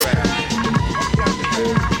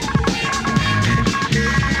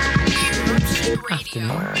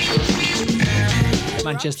afternoon.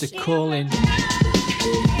 Manchester calling.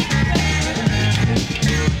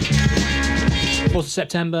 4th of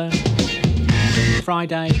September,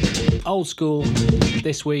 Friday, old school.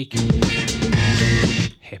 This week,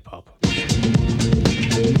 hip hop.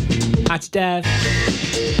 Out to Dev,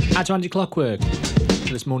 out to Andy Clockwork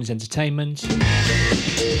for this morning's entertainment.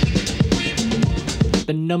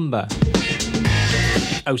 The number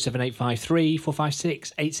 07853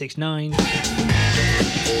 456 869.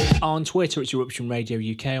 On Twitter, it's Eruption Radio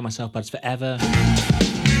UK, or myself, Buds Forever.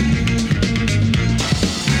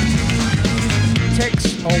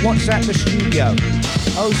 Text or WhatsApp the studio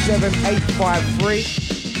 07853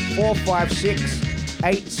 456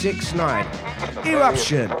 869.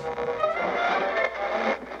 Eruption.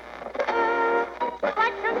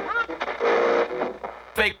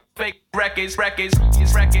 Fake records. One,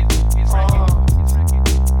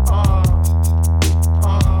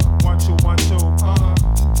 two, 1,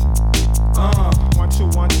 2,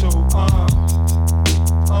 1, 2,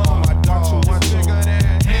 my dog, 1, 2, 1, 2. Bigger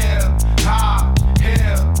than hip hop.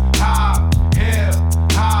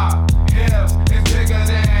 It's bigger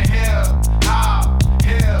than hip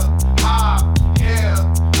hop.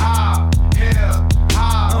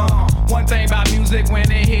 One thing about music, when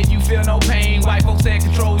it hit, you feel no pain. White folks say it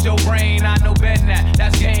controls your brain. I know better than that.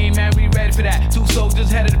 That's game, man. We ready for that. 2 soldiers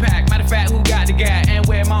head of the pack. Matter of fact, who got the gat and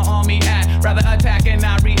where my army at? Rather attack and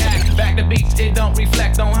not react. Back to beats, it don't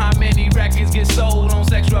reflect on how many records get sold on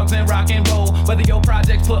sex, drugs, and rock and roll. Whether your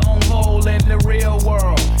project's put on hold in the real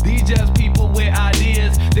world. These just people with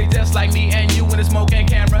ideas. They just like me and you when the smoke and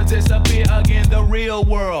cameras disappear again. The real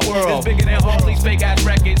world is bigger than all these fake ass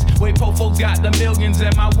records. Wait, po folks got the millions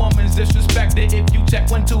and my woman's disrespected. If you check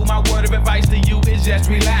 1, 2, my word of advice to you is just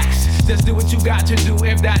relax. Just do what you got to do.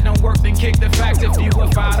 If that don't work, then kick the facts. If you a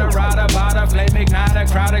fighter, rider, bada, flame, igniter,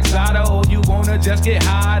 crowd exciter, or you wanna just get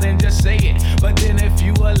high and just say it. But then if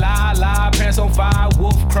you a lie, pants on fire,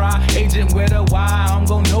 wolf cry, agent with a Y, I'm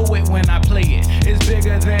gon' know it when I play it. It's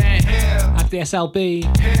bigger than him. At the SLB,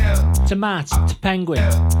 to Matt, to Penguin,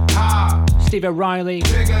 Steve O'Reilly,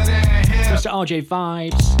 Mr. RJ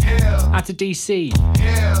Vibes, out to DC.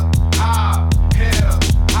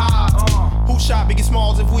 Who shot Biggie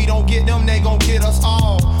Smalls? If we don't get them, they gon' get us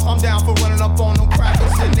all. I'm down for running up on them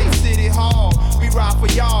crackers in they city hall. We ride for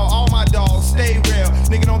y'all, all my dogs, stay real.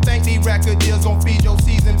 Nigga, don't think these record deals gon' feed your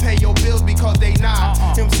season, pay your bills because they not.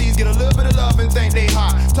 MCs get a little bit of love and think they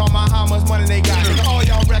hot. Talking about how much money they got. Nigga, all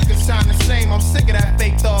y'all records sound the same. I'm sick of that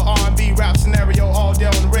fake thug R&B rap scenario all day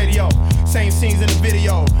on the radio. Same scenes in the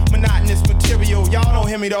video, monotonous material. Y'all don't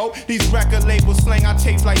hear me though. These record labels slang our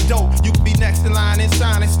tapes like dope. You could be next in line and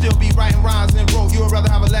sign and still be writing rhymes and wrote. You would rather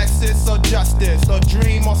have a Lexus or justice, a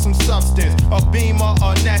dream or some substance, a beamer,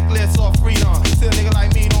 a necklace or freedom. Still a nigga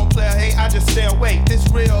like me don't play a hate, I just stay awake. This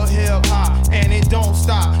real hip hop and it don't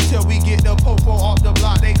stop till we get the popo off the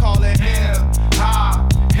block. They call it hip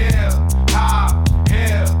hop. It's bigger than hip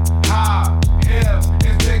hop. It's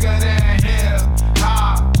bigger than hip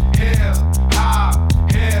hop.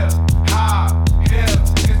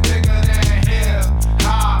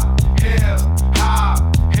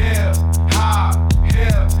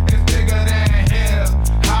 It's bigger than hip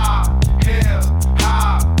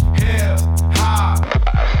hop.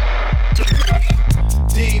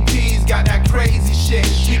 DP's got that crazy shit.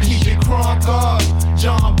 We keep it crunk up.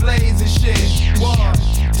 John Blaze and shit. What?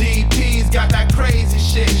 DP's got that crazy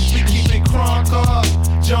shit. We keep it crunk up.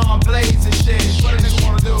 John Blaze and shit. What a nigga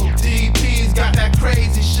wanna do? DP's got that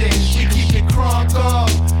crazy shit. We keep it crunk up.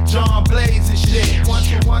 John Blaze and shit. 1,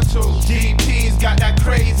 2, 1, 2. DP's got that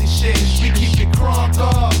crazy shit. We keep it crunk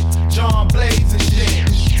up. John Blaze and shit.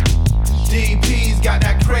 DP's got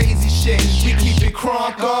that crazy shit. We keep it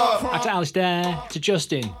crunk up. Out to Alistair, to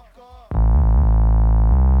Justin.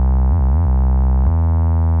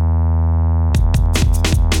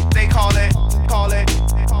 They call it.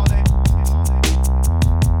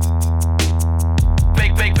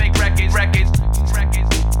 Fake records.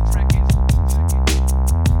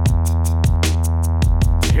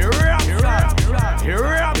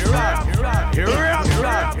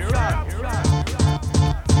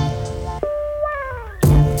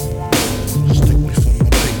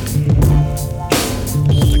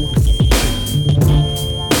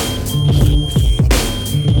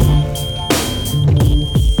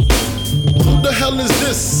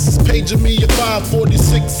 Paging me at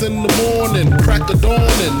 5:46 in the morning, crack of dawn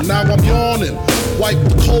and now I'm yawning. Wipe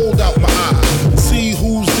the cold out my eye, see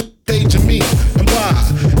who's paging me and why.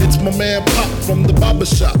 It's my man Pop from the barber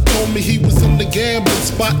shop. Told me he was in the gambling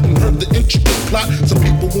spot and heard the intricate plot. Some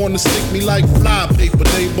people wanna stick me like fly paper,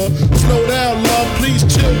 neighbor. Slow down, love, please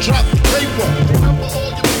chill, drop the paper. Remember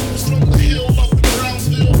all your peoples from the hill up in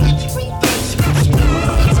Brownsville that you wrote that script.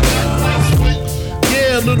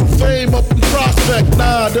 Yeah, little fame up in Prospect.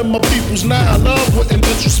 Nah, them my peoples now. Love wouldn't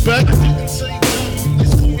disrespect. I didn't say dumb, they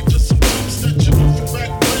schooled me to some jumps that you knew from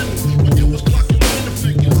back then. When you was clocking minor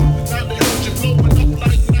figures. Now they heard you blowing up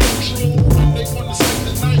like nitro. And they wanna stick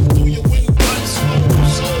the knife through your windpipe slow.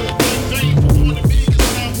 So, fame wanted me,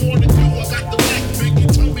 cause I wanted you. I got the black biggie,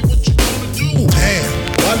 tell me what you gonna do. Damn,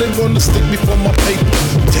 why they wanna stick me for my paper?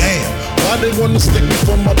 Damn, why they wanna stick me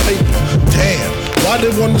for my paper? Damn, why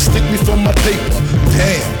they wanna stick me for my paper?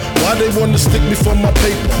 Damn, why they wanna stick me for my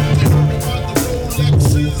paper? They heard about the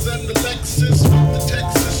Rolexes and the Lexus with the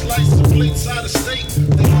Texas license plates out of state.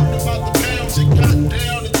 They heard about the pounds you got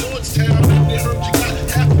down in Georgetown, and they heard you got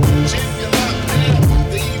half of Virginia locked down.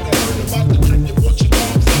 They even heard about the trip you bought your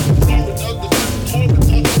mom's out in Florida.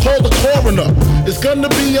 Call the coroner. It's gonna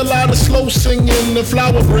be a lot of slow singing and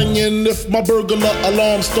flower bringing if my burglar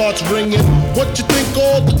alarm starts ringing. What you think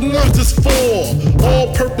all the nuts is for?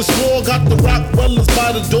 All-purpose war got the Rockwellers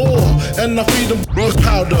by the door, and I feed them rose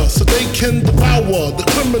powder so they can devour the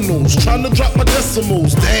criminals trying to drop my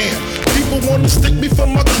decimals. Damn, people wanna stick me for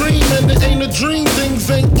my cream, and it ain't a dream. Things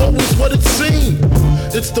ain't always what it seems.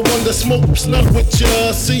 It's the one that smokes nut with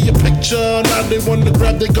ya. See your picture, now they wanna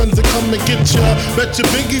grab their guns and come and get ya. Bet your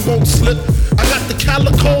Biggie won't slip. I got the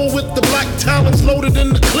calico with the black talons loaded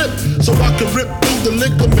in the clip, so I can rip through the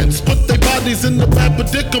ligaments, put their bodies in the bad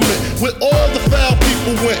predicament. Where all the foul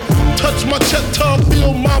people went. Touch my cheddar,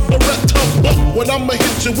 feel my Beretta buck. When I'ma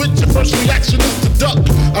hit you with your first reaction is to duck.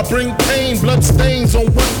 I bring pain, blood stains on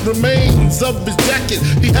what remains of his jacket.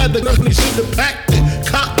 He had the gun, he should've packed it,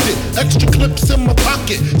 cocked it. Extra clips in my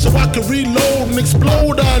pocket, so I can reload and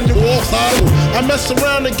explode on your side. I mess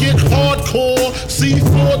around and get hardcore.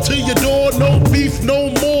 C4 to your door, no beef, no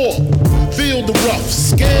more. Feel the rough,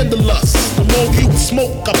 scandalous. The more you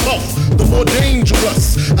smoke, I puff, the more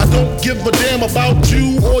dangerous. I don't give a damn about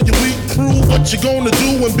you or your weak crew. What you gonna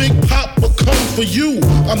do when Big Pop will come for you?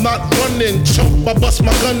 I'm not running, chump, I bust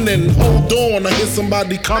my gun in. Hold on, I hear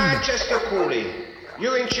somebody coming. Manchester calling.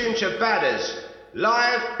 You're in tune to Badders.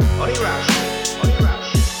 Live on Eruption.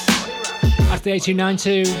 That's the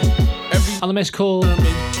 8292. On the missed call,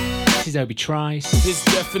 this is Obi Trice. His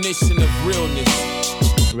definition of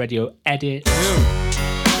realness. Radio edit.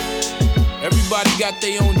 Everybody got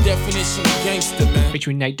their own definition of gangster, man.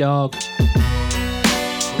 Featuring Nate Dogg.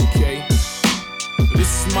 Okay. But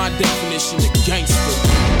this is my definition of gangster.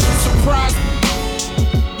 Surprise me.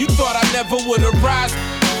 You thought I never would arise.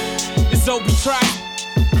 It's Obi Trice.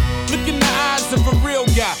 Look in the eyes of a real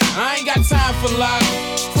guy. I ain't got time for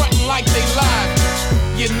lies. Frontin' like they lied.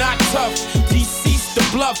 You're not tough. DC's the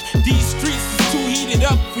bluff. These streets is too heated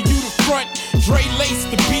up for you to front. Dre lace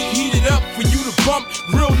the beat, heated up for you to bump.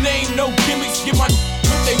 Real name, no gimmicks. Give my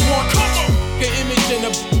what they want. Come on. The image and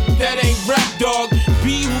that ain't rap, dog.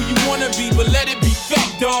 Be who you wanna be, but let it be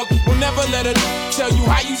fact, dog. We'll never let her tell you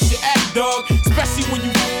how you should act, dog. Especially when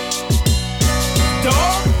you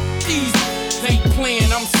dog. These ain't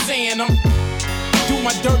playing, I'm saying I'm do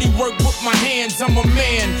my dirty work with my hands. I'm a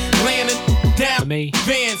man, laying it down. For me,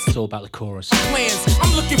 Vans. it's all about the chorus. Plans.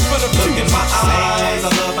 I'm looking for the look in my eyes.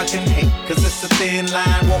 I love I can hate, cause it's a thin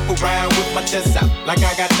line. Walk around with my chest out like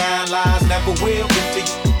I got 9 lives. Never will get to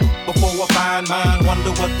you before I find mine.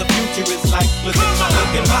 Wonder what the future is like. Look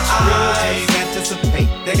in my eyes. Anticipate,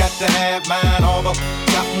 they got to have mine. All the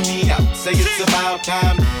shouting me out, say it's about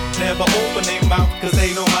time. Never open their mouth, cause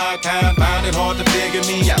they know my kind. Find it hard to figure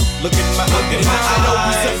me out. Look in my eyes.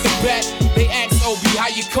 Obi's up the bat. They ask Obi how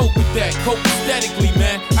you cope with that. Cope aesthetically,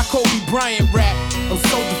 man. I Kobe Bryant rap. I'm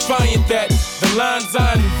so defiant that the lines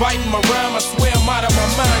I invite my rhyme. I swear I'm out of my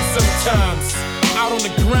mind sometimes. Out on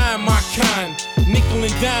the grind, my kind. Nickel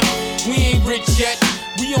and dime. We ain't rich yet.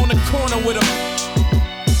 We on the corner with 'em.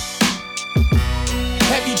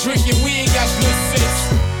 Heavy drinking, we ain't got good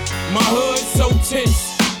sense. My hood so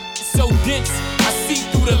tense, so dense. I see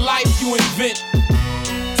through the life you invent.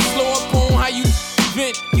 Slow up on how you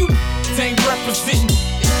vent. You ain't representing.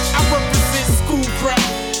 I represent school crap.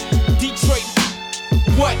 Detroit.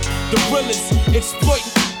 What? The realest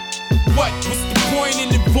exploiting. What? What's the point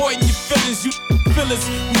in avoiding your feelings? You feelings.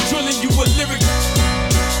 We drilling you with lyrics.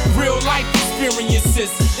 Real life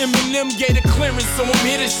experiences. Eminem gave a clearance, so I'm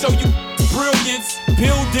here to show you brilliance.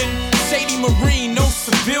 Building shady marine, no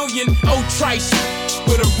civilian. Oh, trice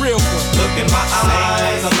with a real one. Look in my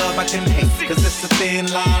eyes, I love I can hate, cause it's a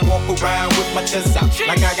thin line. Walk around with my chest out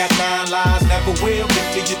like I got 9 lives. Never will get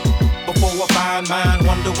to you before I find mine.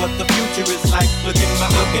 Wonder what the future is like. Look in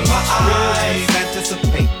my eyes,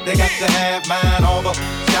 anticipate. They got to have mine. All the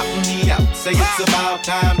shouting me out, say it's about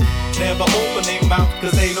time. Never open their mouth,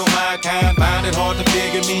 cause they know my kind. Find it hard to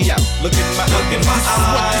figure me out. Look in my this eyes. This is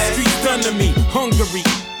what the streets done to me. Hungary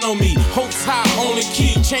on me, hopes high on the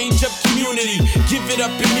key. Change up community, give it up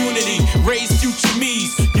immunity. Raise future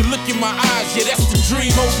me's. You look in my eyes, yeah, that's the dream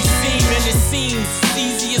Obi seen. And it seems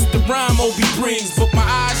easy as the rhyme Obi brings, but my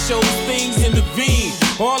eyes shows things in the vein.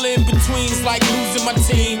 All in betweens like losing my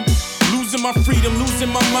team, losing my freedom, losing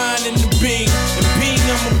my mind in the being. And being,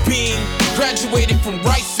 I'm a being. Graduated from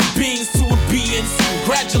rice and beans to obedience.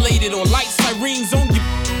 Congratulated on light sirens on you.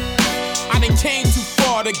 I done came too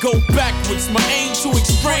far to go backwards. My aim too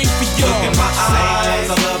extreme for y'all. Look in my eyes,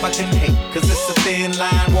 I love I can hate, cause it's a thin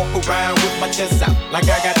line. Walk around with my chest out like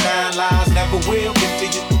I got 9 lives. Never will get to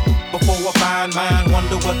you before I find mine.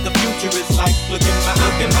 Wonder what the future is like. Look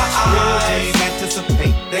in my eyes,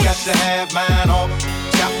 anticipate. They got to have mine. All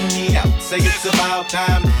shouting me out, say it's about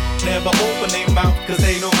time. Never open their mouth, cause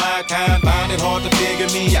they know my kind. Find it hard to figure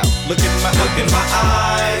me out. Look in my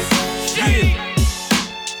eyes. Yeah.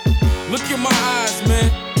 Look in my eyes,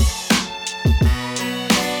 man.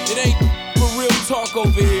 It ain't for real talk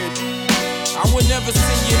over here. I would never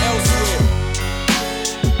send you elsewhere.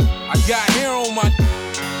 I got hair on my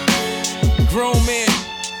grown man.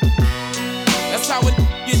 That's how it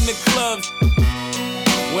get in the clubs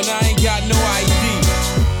when I ain't got no ID.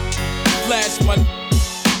 Flash my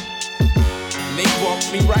and they walk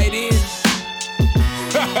me right in.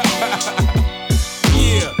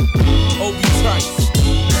 Yeah, Obi Trice.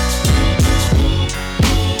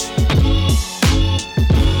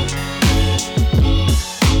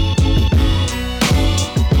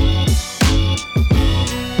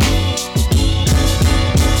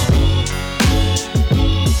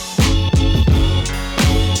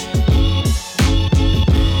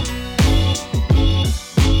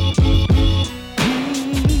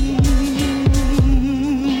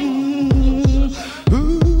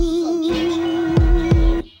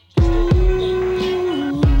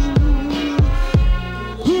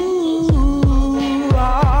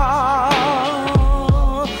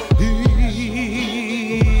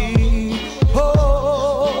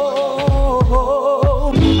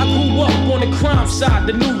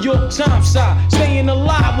 The New York Times side, staying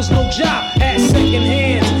alive was no job, had second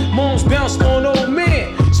hands. Moms bounced on old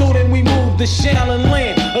men, so then we moved to Shallon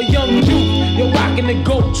Land. A young youth, you're rocking the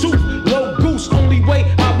gold tooth, low goose. Only way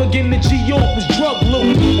I begin to G-York was drug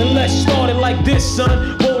loot. And let's start it like this,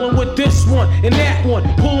 son. Rolling with this one and that one,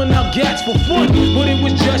 pulling out gats for fun. But it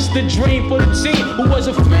was just a dream for the team who was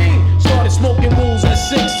a fiend. Started smoking rules at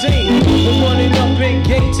 16, and running up in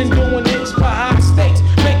gates and doing hits for high stakes.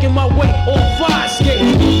 Making my way on 5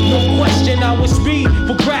 skates. No question I was speed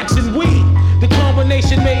for cracks and weed. The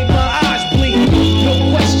combination made my eyes bleed.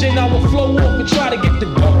 No question I would flow off and try to get the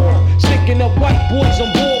go on. Sticking up white boys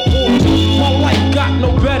on board. My life got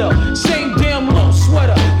no better. Same damn low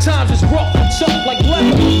sweater. Times is rough and tough like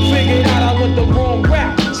leather. Figured out I went the wrong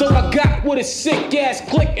route, so I got with a sick ass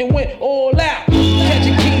click and went all out.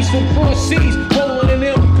 Catching keys from front seas, rolling in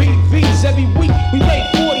MPVs. Every week we made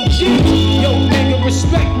 40 G's. Yo, nigga,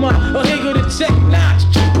 respect my a nigga to check notch.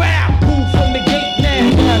 Bow, move from the gate now.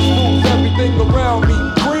 Cash moves everything around me.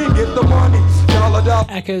 Green, get the money. Dollar.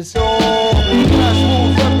 Eckers. Cash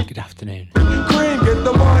moves everything. Good afternoon. Green, get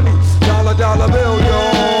the money. Dollar bill, yo.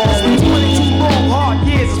 It's been 22 long, hard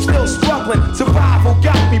years. I'm still struggling. Survival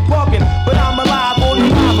got me bugging, but I'm alive on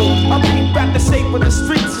arrival. I'm beating back the shape of the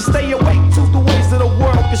streets to stay awake to the ways of the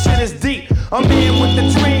world, cause shit is deep. I'm in with the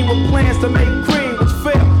dream, with plans to make cream, which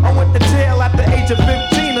fail. I went to jail at the age of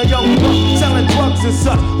 15, a young buck selling drugs and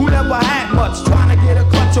such, who never had much, trying to get a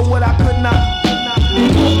clutch of what I could not.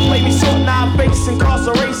 Play me short, now I face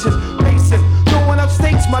incarceration, pacing, throwing up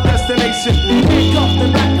stakes, my destination. Handcuffed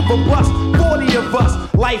in back of a bus, 40 of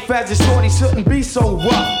us. Life as a shorty shouldn't be so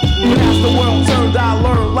rough. But as the world turned, I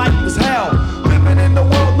learned life was hell. Living in the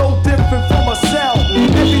world no different from a cell.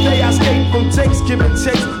 Every day I escape from takes, giving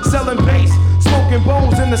chase, selling bass, smoking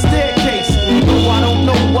bones in the staircase. No, I don't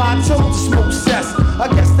know why I chose to smoke cess. I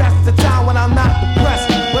guess that's the time when I'm not depressed,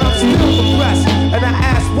 but I'm still depressed. And I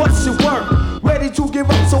ask, what's your work? Ready to give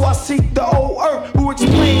up, so I seek the old earth, who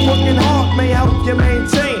explain working hard may help you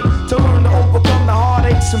maintain, to learn to overcome the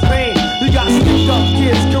heartaches and pain. You got stick up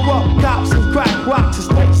kids, corrupt cops, and crack rocks and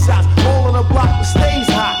snake shots, all in a block that stays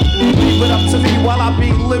hot. Leave it up to me while I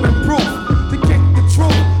be living proof, to kick the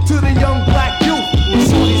truth to the young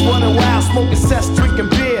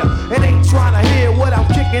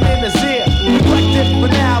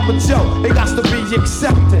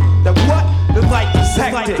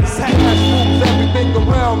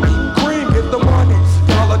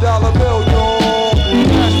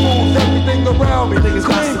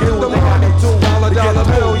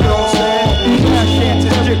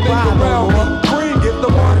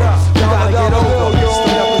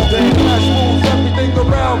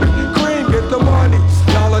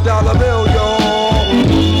 $100 bill, yo.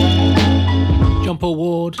 John Paul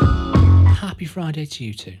Ward, happy Friday to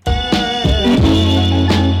you too. Cash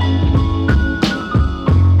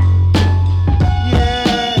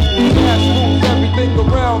moves everything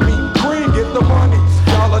around me. Green, get the money.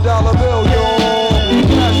 $100 bill, yo.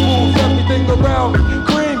 Cash moves everything around me.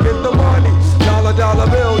 Green, get the money.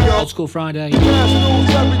 $100 bill, yo. Old School Friday. Cash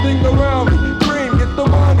moves everything around me. Green, get the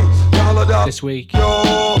money. $100 this week. Yo.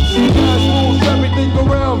 Cash moves everything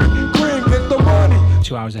around me. Green, get the money.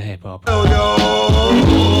 2 hours of hip hop. Yo, yo.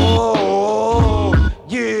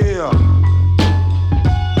 Yeah.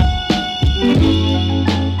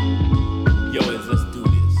 Let's do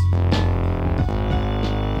this.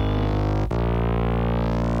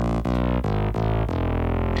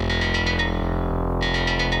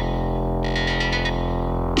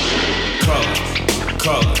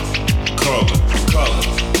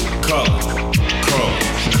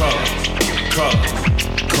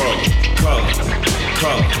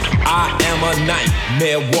 I am a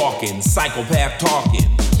nightmare walking, psychopath talking.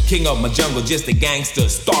 King of my jungle, just a gangster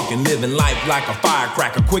stalking, living life like a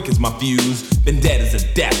firecracker, quick as my fuse. Been dead as a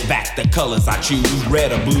death, back the colors I choose.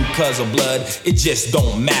 Red or blue, cause of blood, it just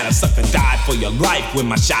don't matter. Sucker died for your life when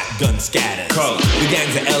my shotgun scatters. The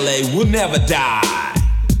gangs of LA will never die.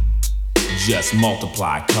 Just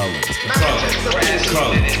multiply colors.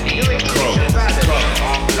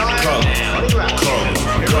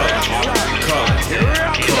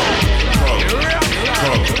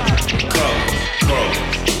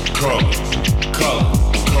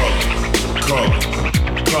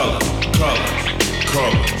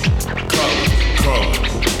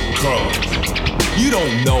 You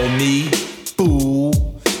don't know me, fool.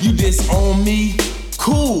 You disown me,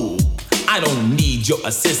 cool. I don't need your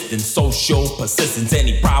assistance, social persistence.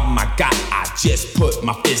 Any problem I got, I just put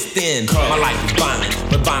my fist in. My life is violent,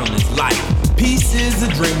 but violent is life. Peace is a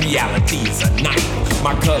dream, reality is a night.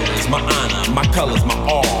 My colors, my honor, my colors, my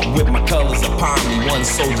all. With my colors upon me, one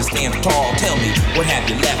soldier stand tall. Tell me, what have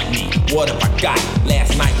you left me? What have I got?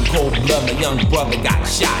 Last night in cold blood, my young brother got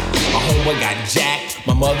shot. My homeboy got jacked,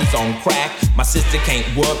 my mother's on crack. My sister can't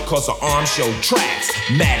work cause her arms show tracks.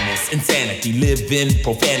 Madness, insanity, live in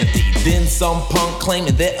profanity. Then some punk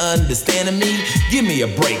claiming they're understanding me. Give me a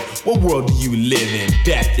break, what world do you live in?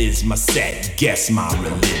 Death is my set, guess my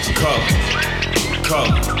religion. Color.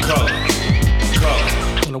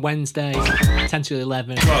 On a Wednesday, 10 to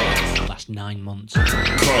 11, last 9 months.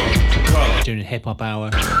 Doing a hip hop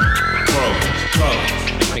hour.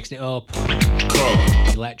 Mixing it up.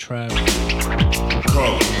 Electro.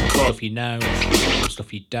 Stuff you know,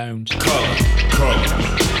 stuff you don't.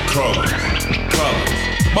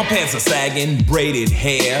 My pants are sagging, braided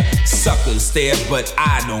hair. Suckers stare, but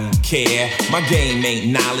I don't care. My game ain't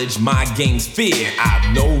knowledge, my game's fear.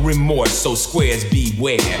 I've no remorse, so squares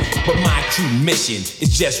beware. But my true mission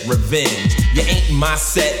is just revenge. You ain't my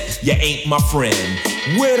set, you ain't my friend.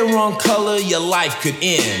 Wear the wrong color, your life could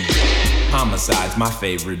end. Homicide's my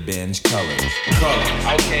favorite binge. Colors.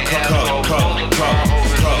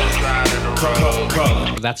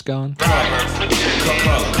 That's gone.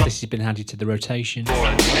 This has been handed to the rotation.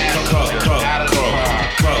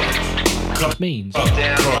 Which means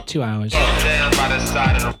 2 hours.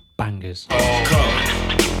 Bangers.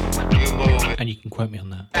 And you can quote me on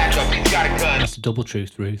that. That's the double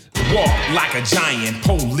truth, Ruth. Walk like a giant,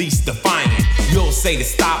 police defiant. You'll say to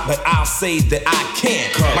stop, but I'll say that I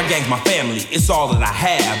can't. My gang's my family, it's all that I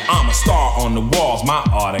have. I'm a star on the walls, my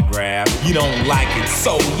autograph. You don't like it,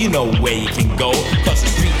 so you know where you can go. Cause the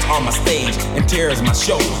streets are my stage and tears my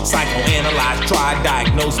show. Psychoanalyze, try,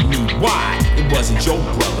 diagnose me why. It wasn't your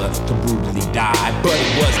brother to brutally die, but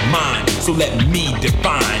it was mine, so let me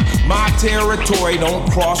define my territory. Don't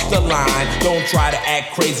cross the line. Don't try to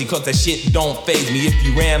act crazy, cause that shit don't faze me. If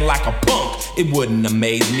you ran like a punk, it wouldn't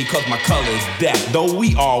amaze me, cause my color's death. Though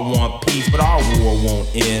we all want peace, but our war won't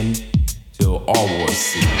end till all wars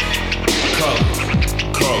cease.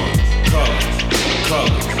 Colors.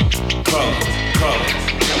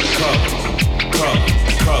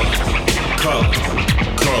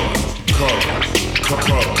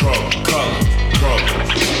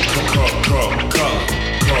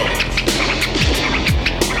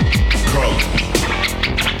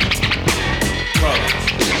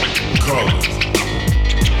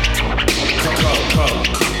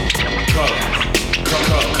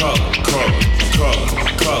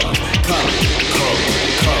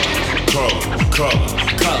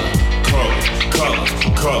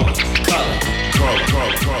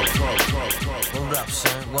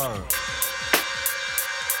 Eruption, word.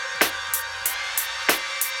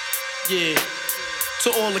 Yeah, to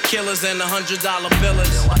all the killers and the $100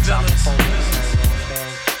 billers.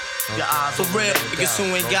 For real, niggas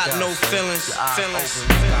who ain't got no feelings. Feelings.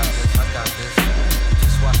 I got this.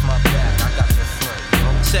 Just watch my back. I got your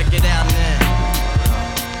front. Check it out now.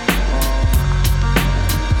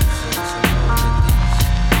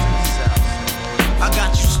 I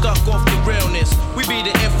got you stuck off the realness. We be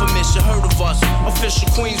the infamous, you heard of us. Official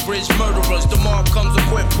Queensbridge murderers. The mob comes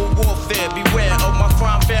equipped for warfare. Beware of my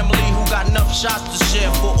crime family who got enough shots to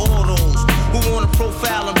share for all those who wanna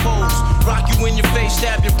profile and pose. Rock you in your face,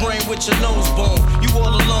 stab your brain with your nose bone. You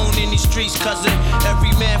all alone in these streets, cousin.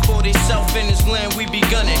 Every man for theyself in his land, we be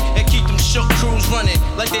gunning. And keep them shook crews running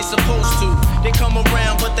like they supposed to. They come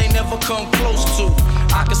around, but they never come close to.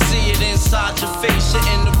 I can see it inside your face, you're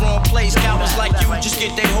in the wrong place. Cowards like you just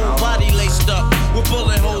get their whole body laced up with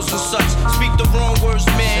bullet holes and such. Speak the wrong words,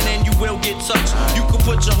 man, and you will get touched. You could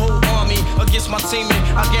put your whole army against my team,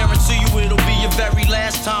 and I guarantee you it'll be your very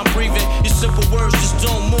last time breathing. Your simple words just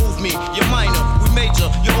don't move me. You're minor, we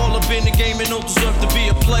major. You're all up in the game and don't deserve to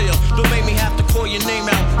be a player. Don't make me have to call your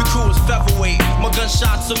name out. Your crew is featherweight. My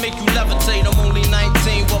gunshots will make you levitate. I'm only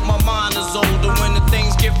 19, but my mind is older. When the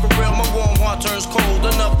things get for real, my warm heart turns cold.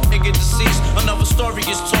 Another nigga deceased, another story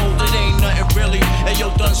is told. It ain't nothing really. And yo,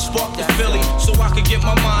 done sparked the Philly, so I could get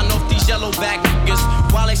my mind off these yellow back niggas.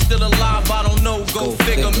 While they still alive, I don't know. Go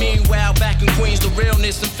figure. Meanwhile, back in Queens, the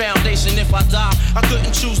realness and foundation. If I die, I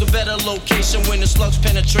couldn't choose a better location. When the slugs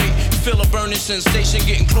penetrate, you feel a burning sensation,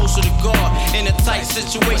 getting closer to God in a tight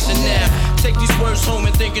situation now. Take these words home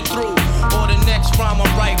and think it through, or the next rhyme I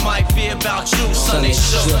write might be about you. Son, they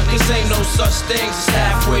shook, cause ain't no such things as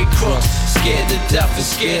halfway crooks. Scared to death and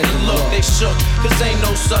scared to look. They shook, cause ain't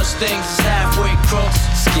no such things as halfway crooks.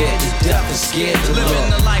 Scared to death and scared to look. Living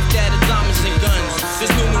the life that is diamonds and guns.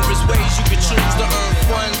 There's numerous ways you can choose to earn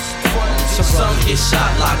funds. Some get shot,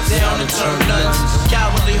 locked down, and turn nuns.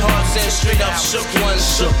 Cowardly hearts and straight up shook ones.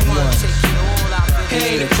 Shook ones. He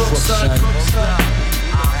ain't a crook, son.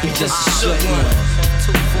 He just a shook one.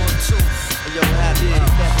 242. Yo, happy.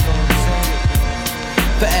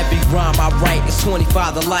 For every rhyme I write, it's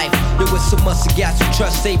 25 to life. There was so much I got to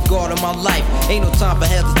trust, safeguard in my life. Ain't no time for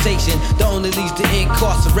hesitation, that only leads to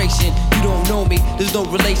incarceration. You don't know me, there's no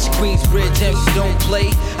relation. Queensbridge, and you don't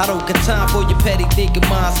play. I don't got time for your petty thinking,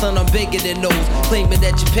 mine, son, I'm bigger than those. Claiming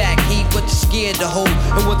that you pack heat, but you're scared to hold.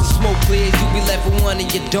 And once the smoke clears, you be left with one and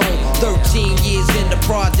you don't. 13 years in the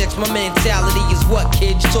projects, my mentality is what,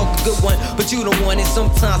 kid? You talk a good one, but you don't want it.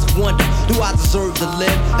 Sometimes I wonder, do I deserve to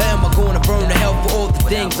live? Or am I gonna burn to hell for all the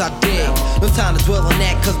things I did? No time to dwell on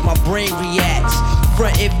that, cause my brain reacts.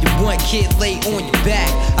 Front if you want, kid, lay on your back.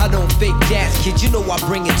 I don't fake jazz, kid, you know I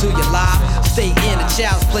bring it to your life. Stay in a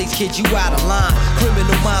child's place, kid, you out of line.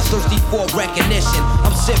 Criminal minds thirsty for recognition.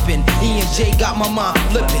 I'm sipping, E&J got my mind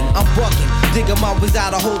flipping. I'm bucking, digging my ways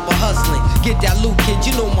out of hope for hustling. Get that loot, kid,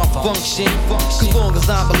 you know my function. Cause long as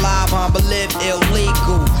I'm alive, I'm live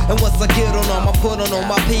illegal. And once I get on them, I put on all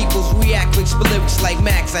my peoples. React with lyrics like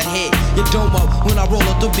Max, I hit your dome up when I roll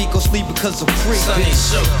up the beat, go sleep because I'm free. Sunny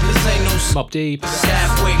shook, this ain't no Mob Deep,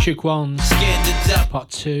 Shook Ones, Part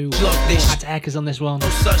 2. Had to Eckers on this one.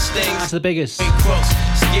 That's the biggest.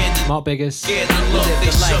 Mark Biggest. Scared to look, they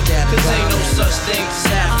shook, cause ain't no such thing as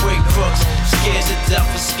halfway crooks. Scared to death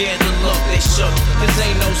and scared to look, they shook, cause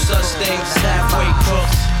ain't no such thing as halfway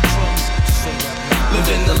crooks.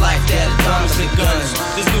 Living the life that is diamonds and guns.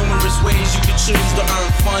 There's numerous ways you can choose to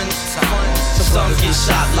earn funds. Some get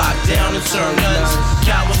shot, locked down, and turn nuns.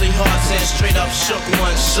 Cowardly hearts and straight up shook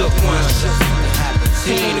ones. Shook ones.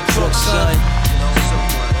 He ain't a crook, son.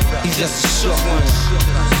 He's just a shook one.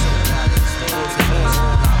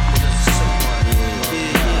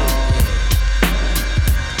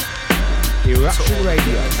 Eruption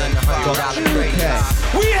Radio.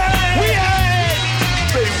 We had.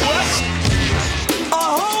 Wait, what? A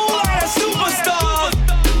whole lot of superstars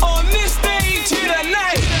on this stage here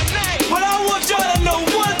tonight. But I want y'all to know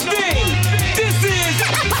one thing. This is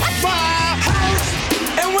my house.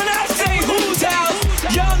 And when I say whose house,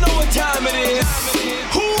 y'all know what time it is.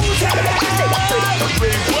 Whose house?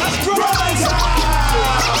 Ron's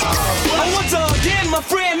house. I want to again, my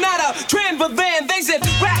friend, not a trend, but then they said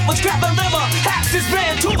rap was crap and never hacks this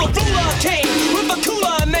band to the ruler came with a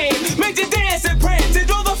cooler name. Made you dance and prance and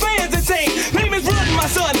drove the fans insane. Name is Run, my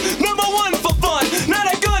son, number one for fun. Not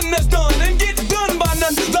a gun that's done and get done by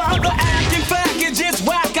none. The other acting fact is just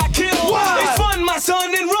whack, I kill. What? It's fun, my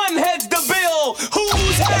son, and Run heads the bill.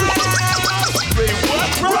 Who's house? Wait, what?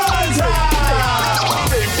 Run's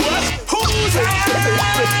house. Wait, what? Who's house?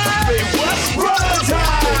 Wait, what? Run's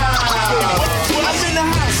house. I'm in the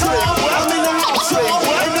house. I'm in the house.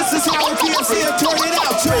 And this is how it feels here. Turn it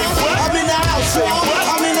out. I'm in the house.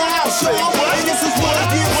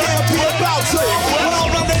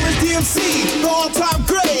 all-time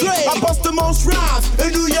great. I bust the most rhymes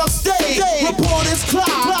in New York State. Reporters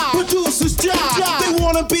climb, producers job. They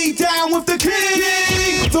wanna be down with the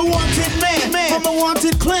king, the wanted man from the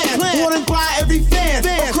wanted clan, wanted by every fan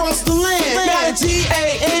across the land. Now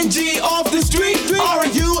G-A-N-G off the street,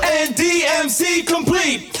 R-U-N-D-M-C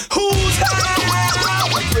complete. Who's high?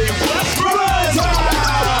 Runs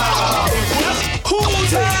high.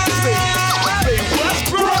 Who's high?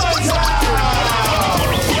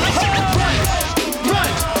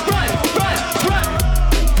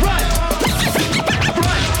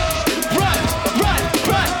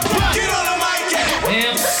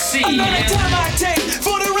 Another time I take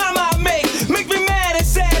for the rhyme I make me mad and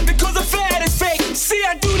sad because the fad is fake. See,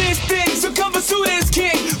 I do this thing, so come pursue this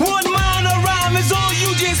king. One minor rhyme is all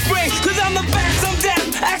you just bring. Cause I'm the best, I'm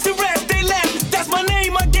deaf, ask the rest, they laugh. That's my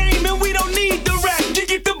name, my game, and we don't need the rap. You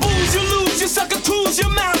get the booze, you lose, you sucker cruise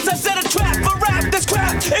your mouth. I set a trap for rap, this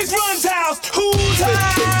crap is Run's house. Who's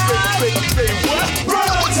high?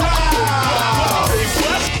 Run's high.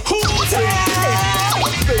 Who's high?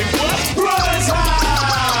 Run's high.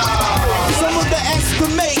 Some of the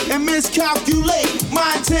estimate and miscalculate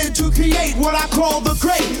my intent to create what I call the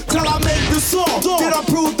great. Till I make the song, then I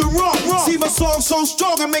prove the wrong. See my song so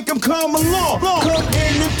strong and make them come along. Come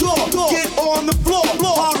in the door, get on the floor.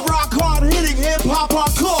 Hard rock, hard hitting, hip hop,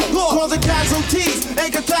 hardcore. Causing casualties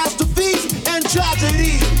and catastrophes and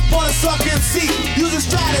tragedies for the suck MC. Using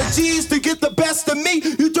strategies to get the best of me.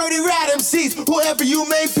 You dirty rat MCs, whoever you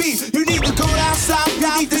may be. You need to go down south, you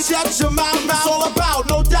need to shut your mouth. It's all about,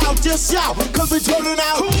 no doubt, just shout. Cause we turning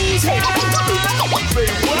out. Who's high?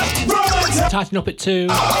 Tighten up at 2.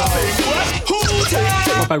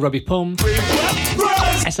 Followed by Robbie Pump,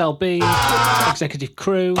 SLB, Executive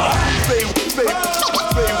Crew.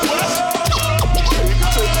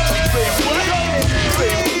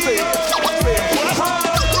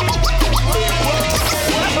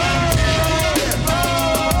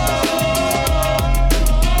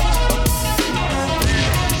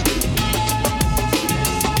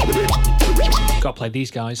 Gotta play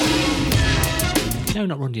these guys. No,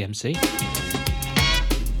 not Run DMC.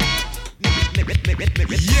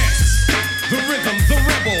 Yes, the rhythm, the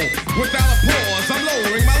rebel. Without a pause, I'm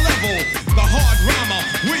lowering my level. The hard rhymer,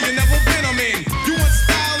 where you never been, I'm in. You want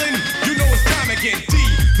styling? You know it's time again. D,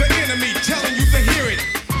 the enemy, telling you to hear it.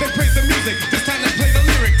 They praise the music, this time they play the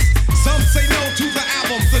lyrics. Some say no to the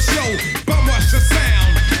album, the show. Bum rush the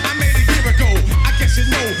sound. I made a year ago. I guess you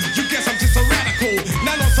know. You guess I'm just a radical.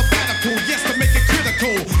 Not on sabbatical, yes, to make it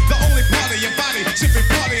critical. The only part of your body should be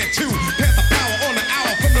partying too. Pass the power on the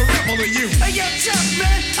hour from the rebel to you. Hey, yo, Chuck,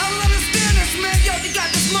 man, I don't understand this, man. Yo, you got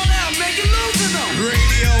this money out, man. You're losing them.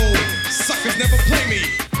 Radio, suckers never play me.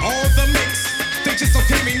 All the mix, they just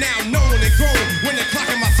okay me now. Known and grown. When they're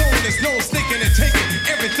clocking my zone, there's no sneaking and taking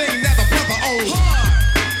everything that the brother owns.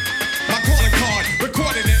 My calling card,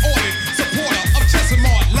 recorded and ordered. Supporter of Chester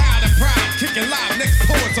Mart, loud and proud. Kicking live, next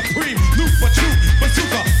poet supreme. Loop for truth,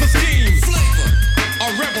 bazooka, the scheme. Flavor, a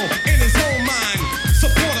rebel in his own mind.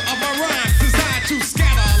 Supporter of my rhyme, designed to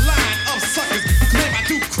scatter a line of suckers who claim I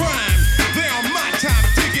do crime. They are my time,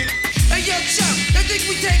 dig it. Hey, yo, Chuck, I think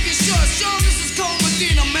we take it short. Show this is Cole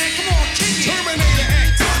Medina, man. Come on, kick it. Terminator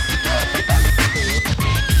X.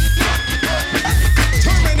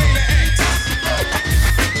 Terminator X.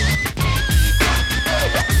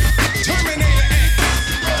 Terminator X.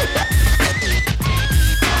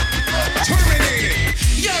 Terminator.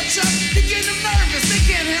 Yo, Chuck, they getting them nervous. They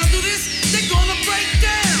can't handle this. They're gonna break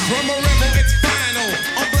down. From a rebel, it's final.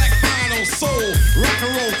 A black final soul. Rock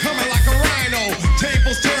and roll coming like a rhino.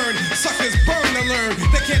 Tables turn, suckers burn to learn.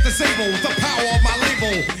 They can't disable the power of my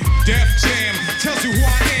label. Def Jam tells you who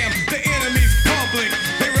I am. The enemy's public.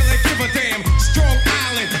 They really give a damn. Strong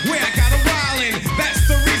Island, where I got a wildin'. That's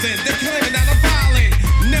the reason they're claiming that I'm violent.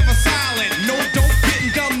 Never silent. No dope,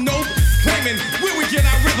 getting dumb, nope. Claiming where we get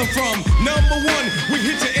our rhythm from. Number one, we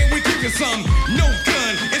hit you and we give you some. No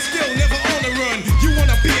gun, it's still never on the run. You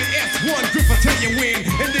wanna be an S1 gripper till you win,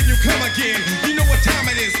 and then you come again. You know what time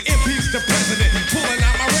it is. Impeach the president, pulling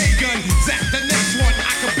out my ray gun. Zap the next one,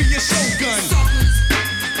 I could be your shogun.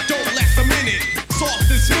 Don't last a minute, soft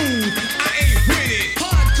and smooth. I ain't with it.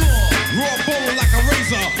 Hardcore, raw bone like a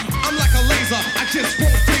razor. I'm like a laser, I just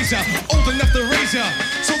won't phase ya. Old enough to raise ya,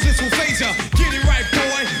 so this will phase ya. Get it right,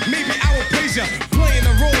 boy, maybe I will praise ya. Playing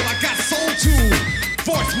the role I got soul to.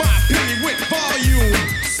 Voice my opinion with volume.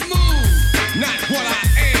 smooth, Not what I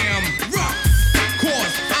am. Rock,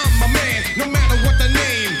 cause I'm a man, no matter what the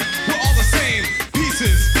name. We're all the same,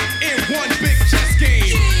 pieces in one big chess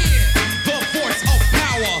game. The voice of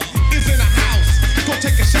power is in the house. Go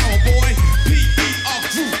take a shower, boy. P.E. our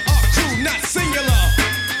crew, not singular.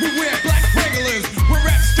 We wear black regular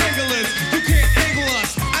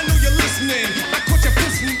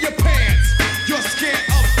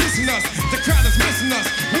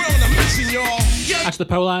the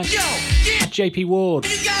Polar. JP Ward.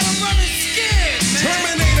 You gotta run it scared, man.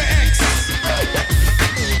 Terminator X.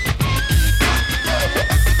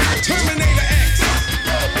 Terminator X.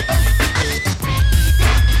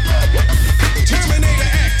 Terminator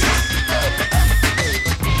X.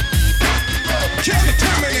 Kill the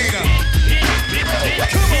Terminator.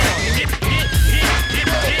 Come on.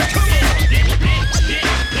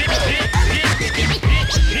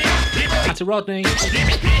 To Rodney. Good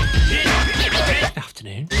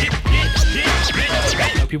afternoon.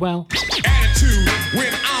 Hope you're well. Attitude when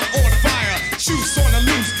I'm on fire. Juice on the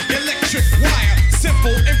loose, electric wire.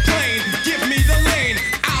 Simple and plain, give me the lane.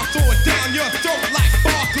 I'll throw it down your throat like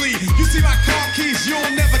Barkley. You see my car keys, you'll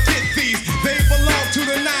never get these. They belong to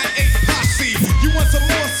the 9-8 posse. You want some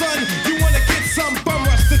more, son? You wanna get some? Bum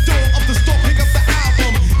rush the door of the store, pick up the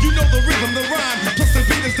album. You know the rhythm, the rhyme, plus the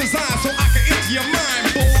beat is designed so I can enter your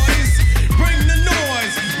mind, boys. Bring the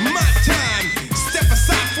noise, my time. Step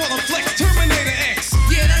aside for the flex, Terminator X.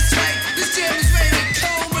 Yeah, that's right. This jam is ready to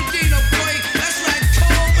Cole Medina, boy. That's right,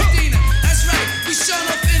 Cole Medina. That's right. We showing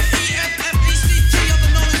up in EFFECT, other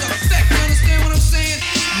known as Effect. You understand what I'm saying?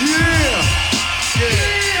 Yeah.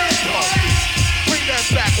 Bring that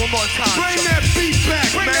back one more time. Bring that beat back,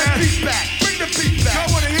 man. Bring that beat back. Bring the beat back. I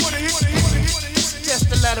wanna hit. Just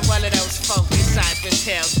another one of those funky Cypress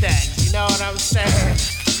Hill things. You know what I'm saying?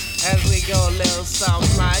 As we go a little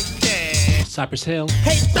something like that. Cypress Hill.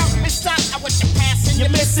 Hey, don't miss out. I want you passing.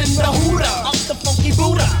 You're missing the hooter of the funky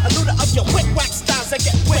Buddha. A looter of your quick wax styles that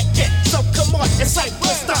get wicked. So come on, it's like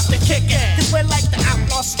we'll start to kick it. Cause we're like the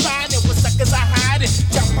outlaw stride. It was suckers I hide it.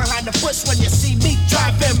 Jump behind the bush when you see me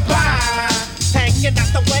driving by. Hanging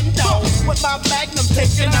out the window with my magnum,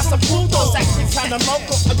 taking out some bulldogs. Acting kinda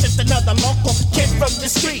local, I'm just another local kid from the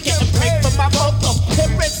street, getting paid for my vocal.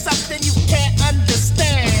 There is something you can't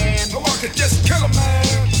understand. Oh, I could just kill a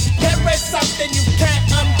man. There is something you can't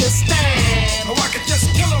understand. Oh, I could just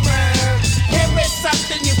kill a man. There is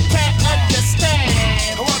something you can't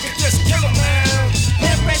understand. Oh, I could just kill a man.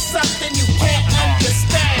 There is something you can't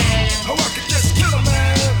understand. Oh, I could just kill a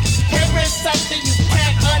man. There is something you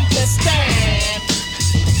can't understand.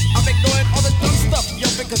 I'm ignoring all the dumb stuff, yo,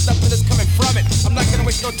 because nothing is coming from it. I'm not gonna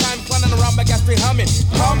waste no time clowning around my gas straight humming.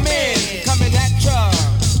 Come in, coming at ya.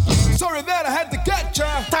 Sorry that I had to get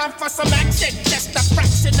ya. Time for some action, just a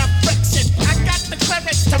fraction of friction. I got the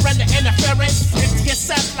clearance to run the interference into your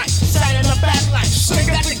satellite, shining a bad light. Sing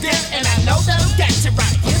that again, and I know that'll get you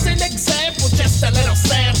right. Here's an example, just a little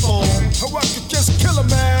sample. Oh, I could just kill a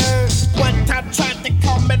man. One time tried to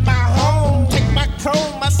come in my home, take my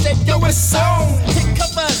chrome, I said, yo, it's on. Take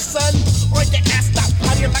cover, son, or your ass out.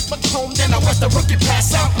 How do you like my comb? Then I watched the rookie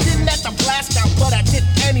pass out. Didn't let the blast out, but I did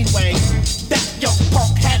anyway. That your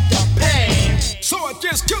punk had to pay. So I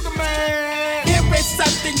just killed a man. Here is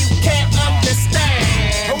something you can't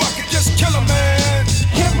understand. Oh, I could just kill a man.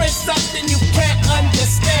 Here is something you can't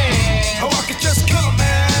understand. Oh, I could just kill a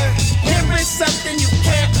man. Here is something you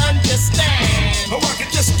can't understand. Oh, I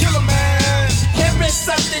could just kill a man. Here is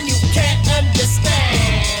something you can't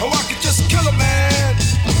understand. Oh, I could just kill a man.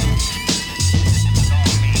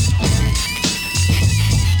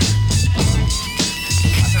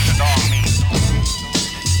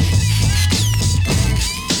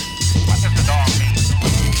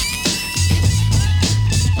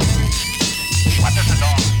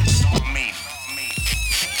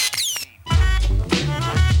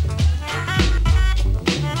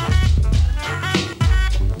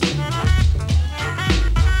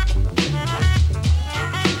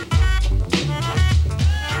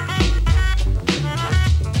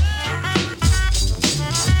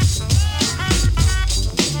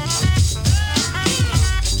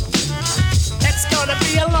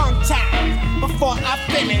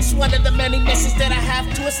 One of the many missions that I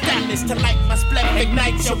have to establish to light my split,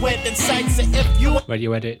 ignite your wedding sights. And if you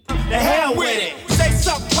Radio edit. the hell with it. Say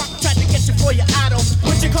some punk tried to get you for your idol.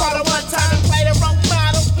 Would you call it one time and play the wrong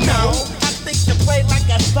model? No, I think you play like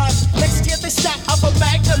a thug. Next year the shot of a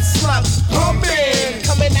magnum slug. Come in,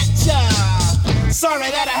 coming at ya. Sorry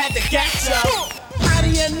that I had to get ya. How do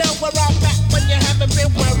you know where I'm at when you haven't been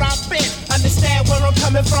where I've been? Understand where I'm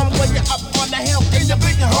coming from when you're up on the hill in your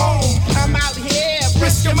big home. I'm out here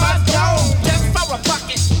risking my dome just for a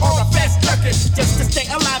bucket or a fast ducket. Just to stay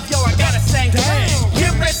alive, yo, I gotta say, damn.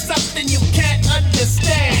 Here is something you can't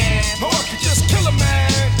understand. Oh, I could just kill a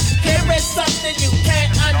man. Here is something you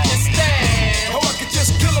can't understand. Oh, I could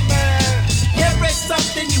just kill a man. Here is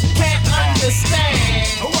something you can't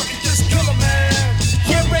understand. Oh, I could just kill a man.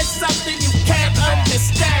 Here is something you can't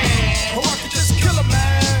understand. Oh, I could just kill a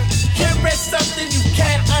man. Here is something you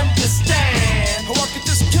can't understand. Oh, I could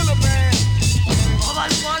just kill a man. All I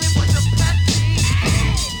wanted was a Pepsi.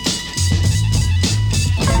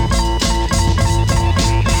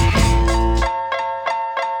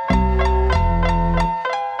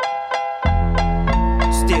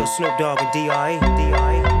 Snoop Dogg and D.R.E.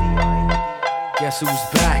 Guess who's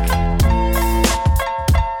back?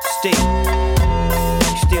 Steve.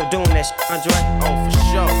 You still doing that shit, Andre? Oh, for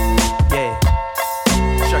sure. Yeah.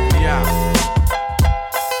 Check me out.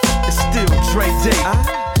 It's still Dre Day,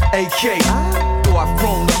 AK. Though I've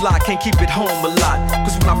grown a lot, can't keep it home a lot.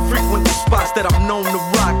 Cause when I frequent the spots that I'm known to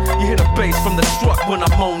rock, you hear the bass from the truck when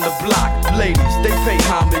I'm on the block. Ladies, they pay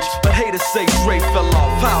homage, but haters say Dre fell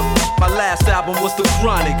off. How? My last album was The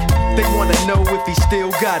Chronic. They wanna know if he still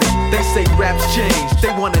got it. They say raps changed,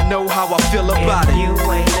 they wanna know how I feel about it. You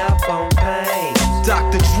ain't up on pace.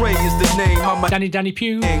 Dr. Dre is the name. I'm a Danny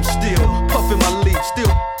Pugh. Still puffin' my leaf,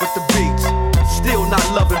 still with the beats. Still not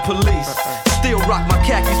loving police. Still rock my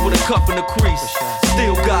khakis with a cuff and a crease.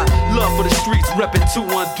 Still got love for the streets, reppin'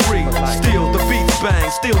 213. Still the beats bang,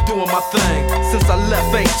 still doing my thing. Since I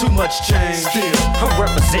left, ain't too much change. Still I'm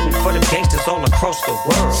representing for them gangsters all across the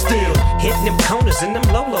world. Still hitting them corners and them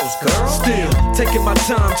lolos, girl. Still taking my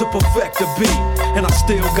time to perfect the beat, and I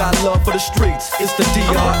still got love for the streets. It's the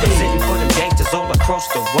D.R.E. I'm representing for them gangsters all across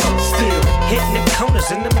the world. Still hitting them corners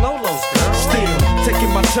and them lolos, girl. Still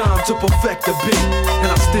taking my time to perfect the beat, and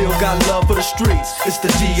I still got love for the streets. It's the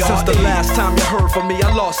D.R.E. Since the last time you heard from me,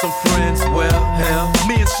 I lost some friends. Well, hell,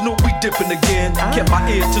 me and Snoop, we dipping again. Kept my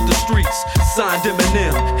ear to the streets, signed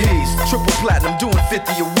Eminem. He's triple platinum, doing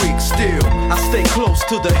 50 a week. Still, I stay close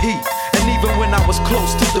to the heat, and even when I was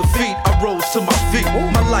close to defeat, I rose to my feet.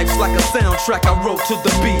 My life's like a soundtrack I wrote to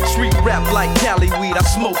the beat. Treat rap like Cali weed, I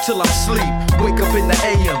smoke till I'm sleep. Wake up in the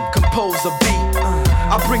AM, compose a beat.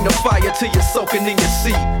 I bring the fire till you're soaking in your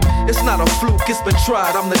seat. It's not a fluke, it's been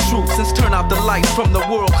tried, I'm the truth. Since turn out the lights from the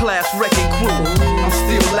world-class wrecking crew, I'm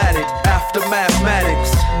still at it, after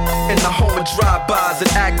mathematics. In the home of drive-bys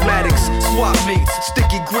and acmatics, swap meets,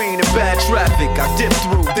 sticky green and bad traffic. I dip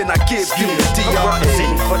through, then I give you the D.R.E. I'm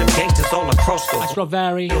representing for them gangsters all across the world. That's Rob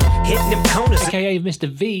Vary, hitting them corners, aka Mr.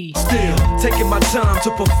 V. Still taking my time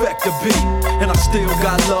to perfect the beat, and I still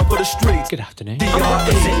got love for the streets. Good afternoon. I'm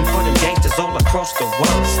representing for them gangsters all across the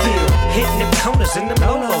world. Still hitting them corners and them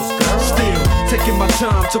lolos, girl. Still taking my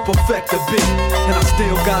time to perfect the beat, and I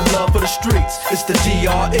still got love for the streets. It's the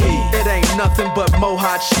D.R.E. It ain't nothing but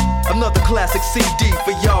mohawk shit. Another classic CD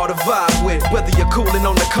for y'all to vibe with. Whether you're coolin'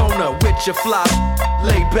 on the corner with your fly,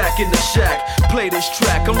 lay back in the shack, play this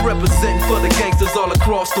track. I'm representing for the gangsters all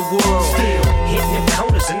across the world. Still hitting them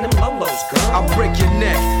corners and them lolos, girl. I'll break your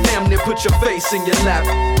neck, damn near put your face in your lap.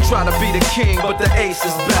 Try to be the king, but the ace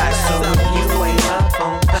is back. So you ain't up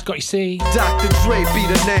on Scotty C. Dr. Dre be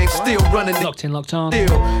the name, still running it. Locked in, locked on.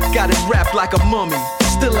 Still got it wrapped like a mummy.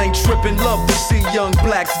 Still ain't trippin', love to see young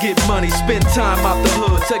blacks get money. Spend time out the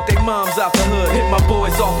hood, take their moms out the hood. Hit my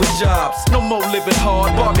boys off with jobs, no more living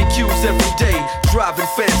hard. Barbecues every day, driving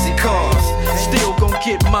fancy cars. Still gon'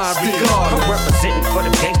 get mine regardless. I'm representing for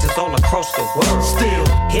them gangsters all across the world. Still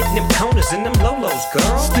hitting them corners and them lolos,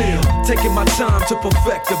 girl. Still taking my time to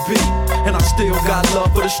perfect the beat, and I still got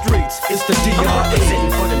love for the streets. It's the D.R.E. I'm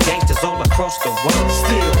representing for them gangsters all across the world.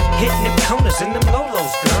 Still hitting them corners and them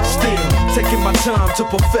lolos, girl. Still taking my time to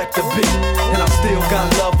perfect the beat, and I still got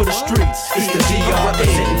love for the streets. It's the D.R.E. I'm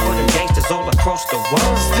representing for them gangsters all across the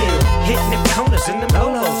world. Still hitting them corners and them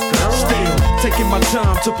lolos, girl. Still taking my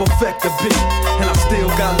time to perfect the beat, and I still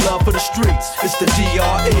got love for the streets. It's the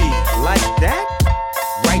D.R.E. Like that?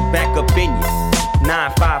 Right back up in you.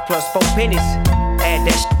 9-5 plus 4 pennies. Add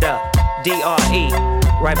that shit up. D.R.E.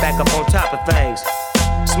 Right back up on top of things.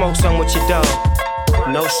 Smoke some with your dog.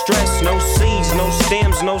 No stress, no seeds, no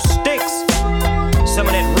stems, no sticks. Some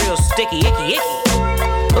of that real sticky, icky.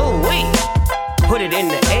 Ooh wee. Put it in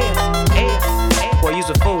the air. Boy, use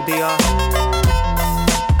a fool, DR.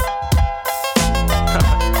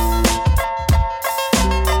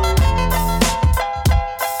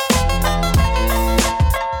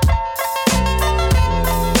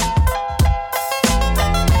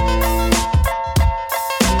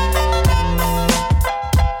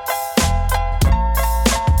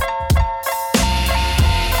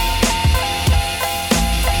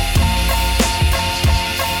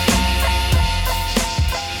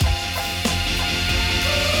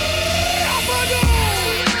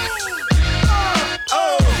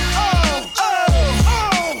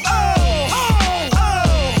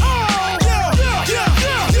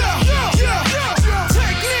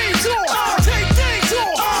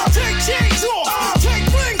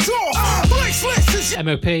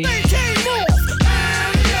 MOP.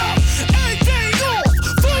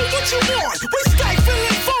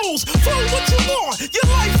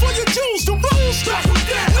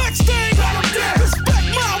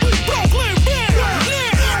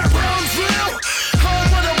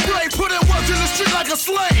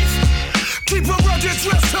 Keep a rugged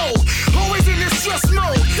dress code.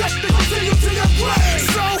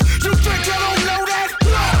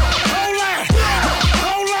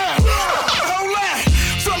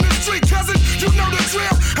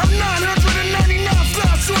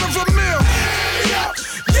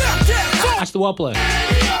 Wobbler.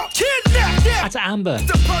 Out to Amber.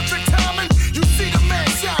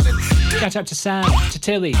 Shout out to Sam, to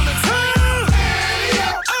Tilly.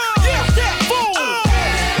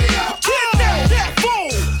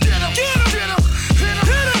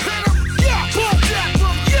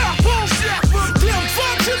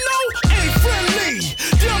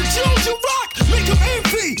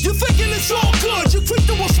 You thinking it's all good? You quick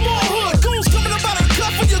to a small hood. Goons coming about a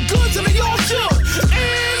cup for your goods and they all should.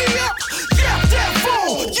 Ante up, yap that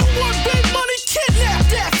fool. You want big money? Kidnap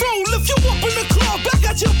that fool. If you up in the club, I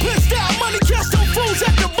got you pissed out. Money cast on fools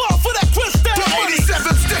at the bar for that crystal. The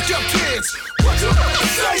 87 stick up kids. What you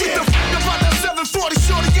say? Get the fuck about that 740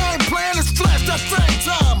 shorty. I ain't playing this flash. That's bang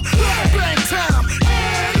time. Bang time.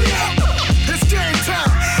 Ante up. It's game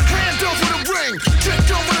time. Hand over the ring. Kick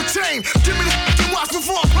over the chain. Give me the watch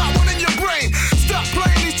before I pop one in your brain. Stop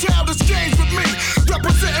playing these childish games with me.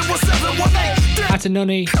 Representing 1718. Out to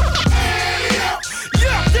Nunny.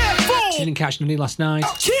 She didn't catch Nunny last night.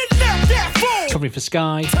 Kidnap that fool. Covering for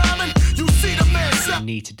Sky. You see the man. You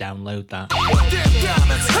need to download that.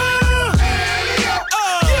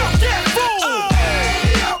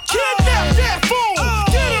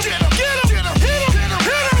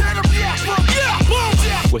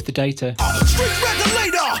 With the data. Street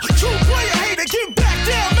regulator, true player hater, get back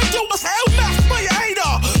down, make your hell mass player hater.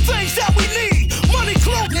 Things that we need, money,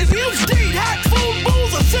 clothing, huge deed, hat, food,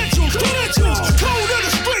 booze, essentials, credentials, code of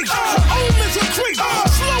the streets, omens and creeps,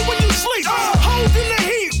 slow when you sleep, hold in the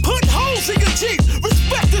heat, put holes in your Jeep,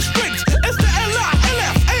 respect the streets, it's the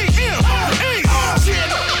L-I-L-F-A-M-E.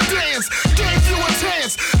 Dance, gave you a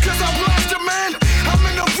chance, cause I blessed a man, I'm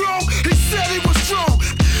in the wrong, he said he was strong.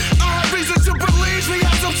 I had reason to believe he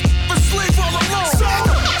had some sleep all alone. So,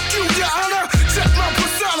 you your honor, check my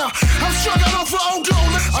persona. I'm struggling off for old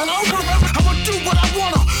gold. And I'ma do what I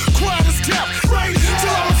wanna. Quiet as kept, right?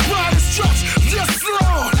 Till I'm inspired as stretch. Just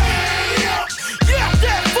slow. Yeah,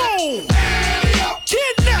 that fool.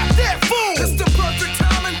 Kidnap that fool. It's the perfect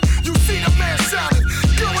timing. You see the man shining.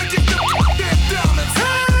 Go and get the damn diamonds.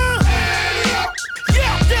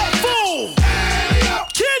 Yeah, that fool.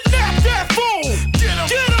 Kidnap that fool. Get him,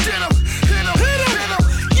 get him, get him.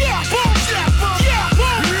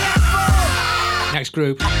 Next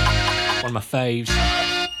group, one of my faves.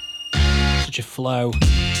 Such a flow.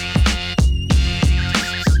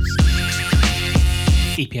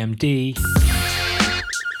 EPMD.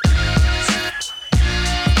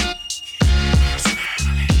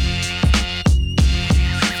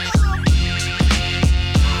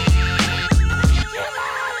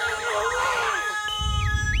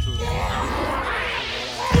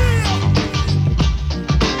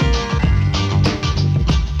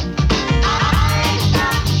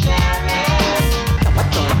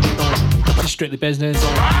 Strictly business.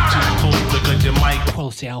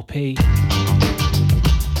 Quality LP.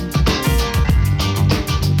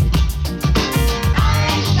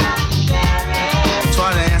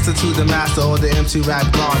 Try to answer to the master or the MC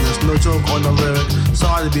rap goddess. No joke on the lyric,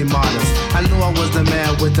 sorry to be modest. I knew I was the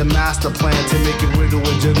man with the master plan to make it wiggle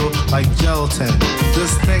and jiggle like gelatin.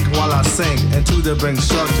 Just think while I sing and to the bring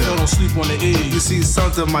structure. Don't sleep on the E. You see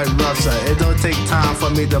something might rupture. It don't take time for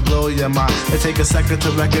me to blow your mind. It take a second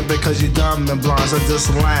to record because you're dumb and blind. So just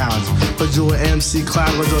lounge. But you an MC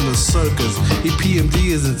clown was on the circus.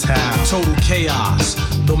 EPMD is in town. Total chaos,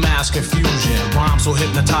 no mass confusion. Rhyme so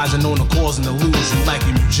hypnotizing, known to cause an illusion. Like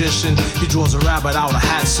a magician, he draws a rabbit out of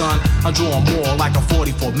hat, son. I draw more like a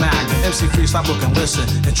 44 Magnum. MC3, stop, look and listen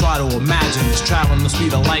and try to imagine. It's traveling the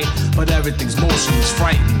speed of light, but everything's motion is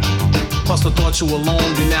frightened. Plus the thought you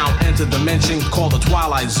alone, you now enter dimension called the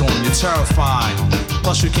Twilight Zone. You're terrified.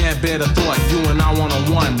 Plus you can't bear the thought, you and I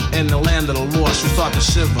one-on-one. In the land of the lost, you start to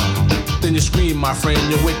shiver. Then you scream, my friend,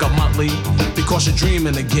 you wake up monthly because you're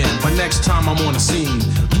dreaming again. But next time I'm on the scene,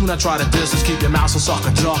 do not try to distance, keep your mouth so suck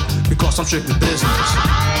a duck because I'm strictly business.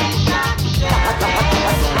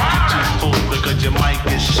 Don't be too because your mic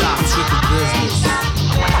is shot. I'm strictly business.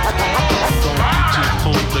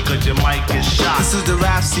 Don't be too because your mic is shot. This is the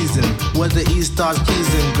rap season where the East starts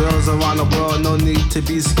pleasing. Girls around the world, no need to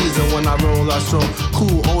be skeezing. When I roll, I stroll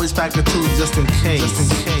cool, always pack a two just in case.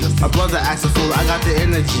 My brother acts a fool, I got the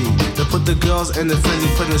energy to put the girls in the frenzy,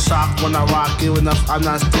 put in shock when I rock. Give enough, I'm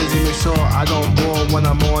not stingy. Make sure I don't bore when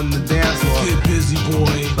I'm on the dance floor. Get busy,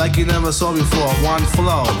 boy. Like you never saw before. One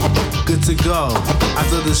flow, good to go.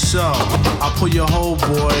 After the show, I'll put your whole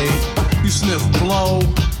boy. You sniff blow.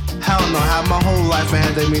 Hell no, have my whole life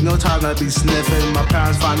ahead of me, no time to be sniffing. My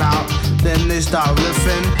parents find out, then they start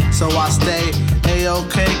riffing. So I stay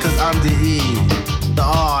A-OK, cause I'm the E, the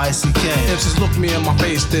R-I-C-K. If just look me in my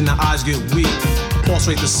face, then the eyes get weak. pulse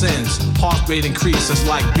rate descends, heart rate increases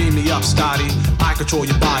like beam me up, Scotty. I control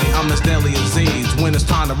your body, I'm as deadly as AIDS when it's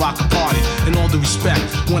time to rock a party. In all due respect,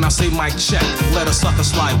 when I say mic check, let a sucker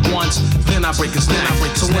slide once, then I break his neck.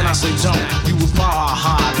 So when I say jump, you would fire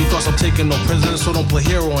high because I'm taking no prisoners, so don't play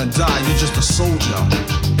hero and die. You're just a soldier,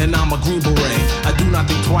 and I'm a green beret. I do not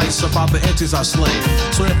think twice about the entities I slay.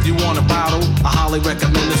 So if you want a battle, I highly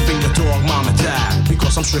recommend this. Bring your dog, mom and dad,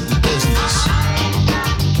 because I'm strictly business.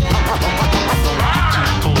 Don't get too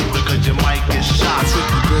cold because your mic is shot.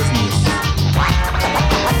 Strictly business.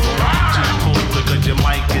 Because your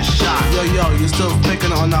mic is shot. Yo, you still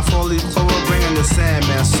picking on that 4-leaf clover, bringing the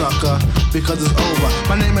Sandman, sucker, because it's over.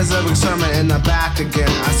 My name is Eric Sermon and I'm back again.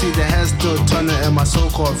 I see the heads still turning in my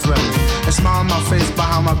so-called friends. They smile on my face,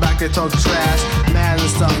 behind my back they talk trash, mad and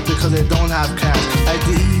stuff because they don't have cash, like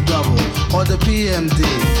the E-double or the PMD.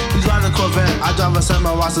 You drive the Corvette, I drive a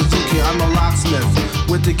semi Suzuki. I'm a locksmith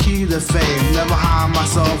with the key to fame. Never hire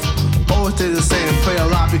myself, always stay the same. Pray a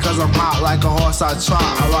lot because I'm hot like a horse I trot.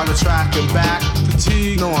 I ride the track and back.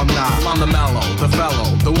 Fatigue? No, I'm not. I'm the mellow, the fellow,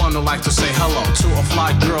 the one who likes to say hello to a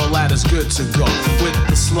fly girl that is good to go. With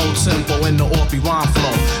the slow tempo and the orpy rhyme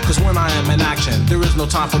flow. Cause when I am in action, there is no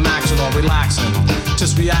time for action or relaxing.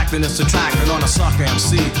 Just reacting and subtracting on a sucker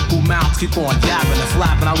MC who mouths keep on yapping and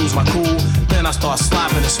flapping. I lose my cool, then I start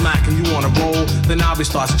slapping and smacking you on a roll. Then I'll be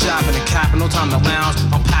starts jabbing and capping. No time to lounge,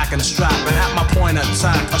 I'm packing and strapping. At my point of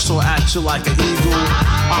attack, I soar at you like an eagle.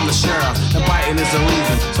 I'm the sheriff, and biting is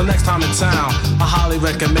illegal. So next time in town, I highly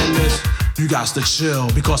recommend this. You got to chill,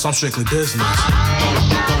 because I'm strictly business.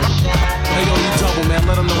 Hey yo, you double, man,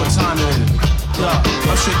 let them know what time it is. Yeah,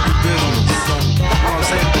 I'm strictly business. You know what I'm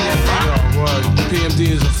saying? PMD, yo, word. PMD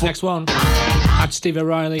is a full. Next one, at Steve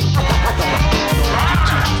O'Reilly. Don't get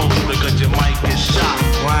too cold because your mic is shot.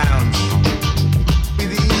 Lounge. Be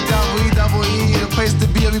the E-double-E, the place to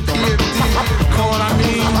be, every PMD. Know what I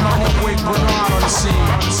mean? My homeboy Bernard on the scene.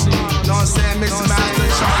 Know what I'm saying? Mix and master,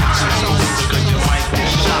 Because your mic is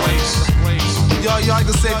shot. Yo, I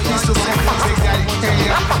can say peace to some Big Daddy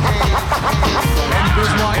Kane. And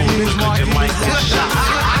Bismarck. Because your mic is shot.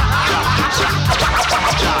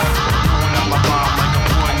 Blowing out my bomb like I'm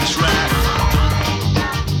pouring this rap.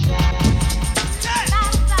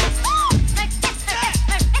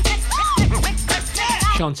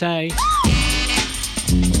 Shantae.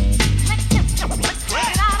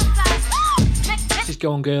 This is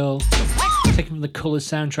Gone Girl, taken from the Colours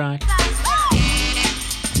soundtrack.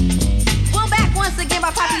 Well, back once again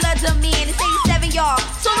by popular demand. It's 87, y'all.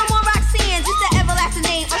 So no more Roxanne, just the everlasting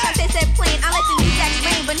name. Shantae said plain, I let the new jacks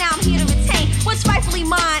rain, but now I'm here to retain what's rightfully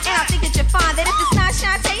mine. And I think that you'll find that if it's not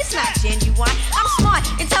Shantae, it's not genuine. I'm smart,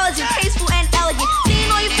 intelligent, tasteful, and elegant. Seeing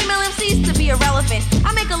all you female MCs to be irrelevant.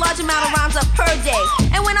 I make a large amount of rhymes up per day.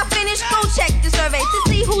 And when I finish, go check the survey to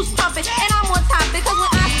see who's pumping. And I'm on top because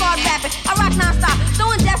when I start rapping, I rock non-stop,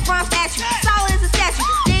 throwing death rhymes at you. Solid as a statue.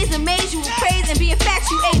 Days and maids you will praise and be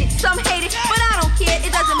infatuated. Some hate it, but I don't care.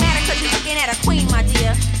 It doesn't matter because you're looking at a queen, my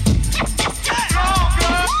dear.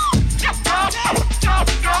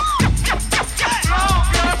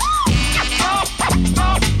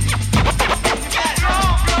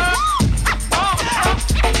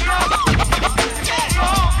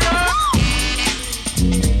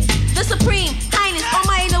 The Supreme Highness,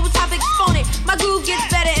 almighty noble top exponent. My groove gets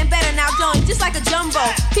better and better now, don't it? Just like a jumbo.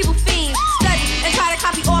 People fiend, study, and try to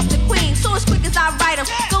copy off the queen. So as quick as I write them,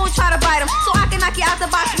 go and try to bite them. So I can knock you out the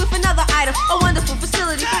box with another item. A wonderful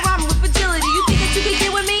facility for rhyming with agility. You think that you can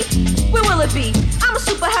get with me? Where will it be? I'm a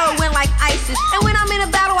super heroine like ISIS. And when I'm in a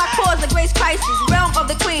battle, I cause a grace crisis. Realm of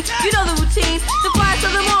the queen, you know the routine. The flyest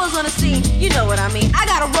of them all is on the scene. You know what I mean. I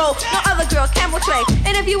got a role, no other girl can portray.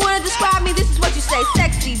 And if you want to describe me, this is what you say.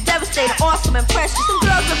 Sexy, devastating, awesome, and precious. Some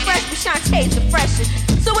girls are fresh, but Shantae's the freshest.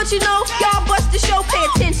 So what you know, y'all bust the show, pay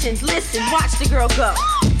attention. Listen, watch the girl go.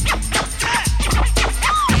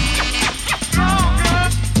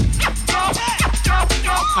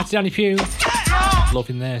 That's Danny Pugh.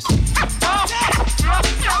 Loving this.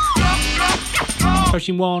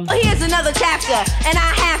 Approaching one. Oh, here's another chapter, and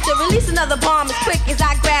I have to release another bomb as quick as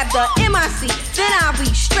I grab the MIC. Then I'll be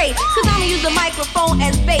straight, cause I'ma use the microphone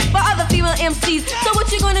as bait for other female MCs. So what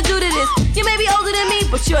you gonna do to this? You may be older than me,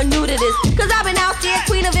 but you're new to this. Cause I've been out there,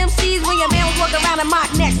 queen of MCs, when your man was walking around and mock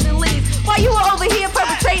necks and leaves. While you were over here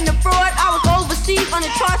perpetrating the fraud, I was overseas on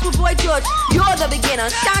the charts with Boy George. You're the beginner,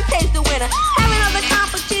 Shantae's the winner. Have another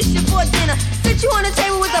competition for dinner. Sit you on the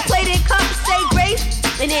table with a plated cup, say grace,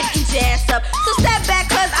 and then eat your ass up. So step back,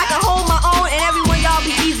 cause I can hold my own, and everyone y'all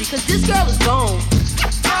be easy, cause this girl is gone.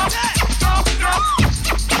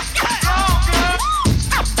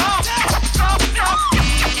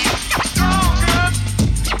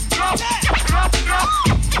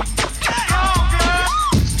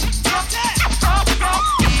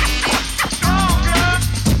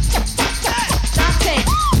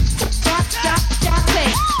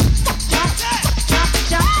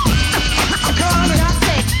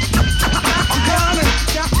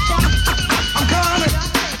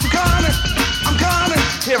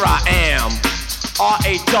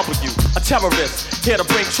 W, a terrorist, here to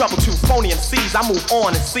bring trouble to phony MCs. I move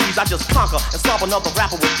on and seize, I just conquer and solve another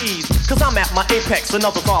rapper with ease. Cause I'm at my apex and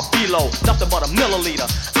others are below, nothing but a milliliter.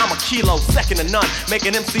 I'm a kilo, second to none,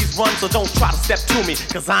 making MCs run, so don't try to step to me,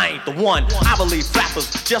 cause I ain't the one. I believe rappers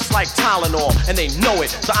just like Tylenol, and they know it,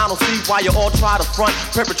 so I don't see why you all try to front,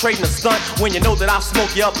 perpetrating a stunt, when you know that I'll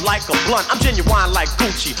smoke you up like a blunt. I'm genuine like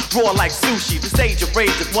Gucci, raw like sushi. This age of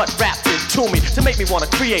rage is what rap did to me, to make me wanna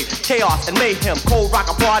create chaos and mayhem. Cold rock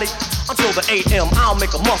a party until the AM. I'll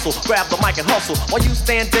make a muscle, grab the mic and hustle. While you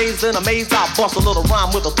stand dazed and amazed, I'll bust a little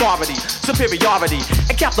rhyme with authority, superiority,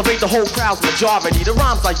 and captivate the whole crowd's majority. The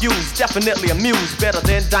rhymes I use definitely amuse, better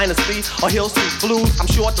than Dynasty or Hill Street Blues. I'm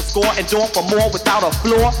sure to score and door for more without a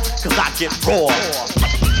floor, cause I get raw.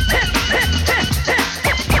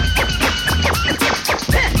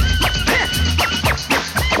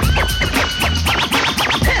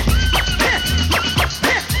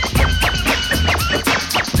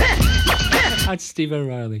 That's Steve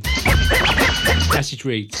O'Reilly. Message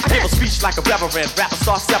reads: I give a speech like a reverend, rapper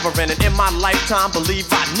start severing, and in my lifetime, believe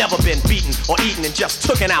I've never been beaten or eaten and just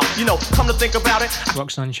tooken out. You know, come to think about it,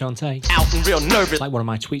 Roxanne Shante. Out and real nervous. Like one of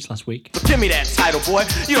my tweets last week. But give me that title, boy.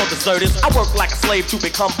 You don't deserve this. I work like a slave to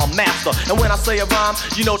become a master. And when I say a rhyme,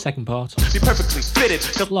 you know, second part, be perfectly fitted.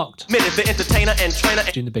 Cause locked. Minute, the entertainer and trainer.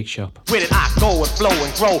 Doing the big shop. With it, I go and flow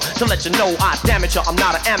and grow to let you know I damage you. I'm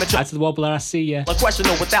not an amateur. That's the wobbler, I see ya.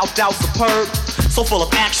 Unquestionable, without doubt, superb. So full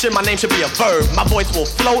of action, my name should be a verb. My voice will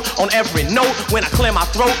float on every note. When I clear my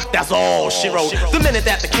throat, that's all she wrote. The minute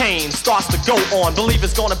that the cane starts to go on, believe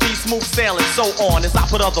it's gonna be smooth sailing, so on. As I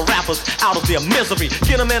put other rappers out of their misery,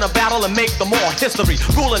 get them in a battle and make them all history.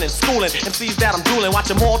 Ruling and schooling, MCs that I'm dueling, watch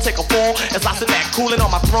them all take a fall as I sit back cooling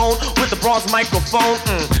on my throne with the bronze microphone.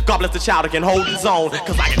 God bless the child that can hold his own,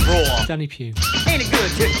 cause I can roar. Danny Pugh. Ain't it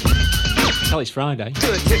good, Jimmy? Oh, it's Friday.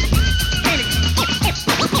 Good, Jimmy. Ain't it good,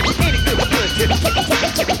 Jimmy? Ain't it good, Jimmy?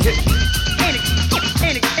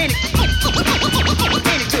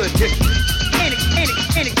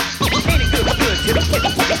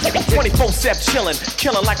 24/7 chillin',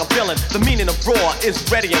 killin' like a villain. The meaning of raw is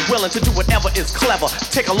ready and willing to do whatever is clever.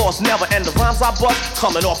 Take a loss never, and the rhymes I bust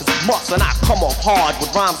coming off as a must, and I come off hard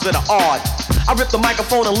with rhymes that are odd. I rip the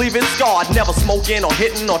microphone and leave it scarred. Never smoking or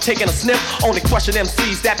hitting or taking a sniff. Only question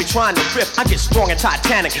MCs that be trying to rip. I get strong and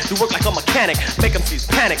titanic, do work like a mechanic. Make MCs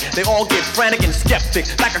panic, they all get frantic and skeptic.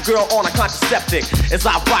 Like a girl on a contraceptic. As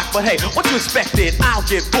I rock, but hey, what you expected? I'll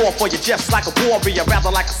get raw for you just like a warrior,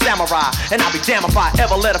 rather like a samurai. And I'll be damned if I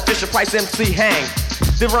ever let a Fisher Price MC hang.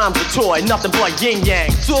 The rhyme's a toy, nothing but yin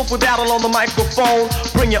yang. So if we battle on the microphone,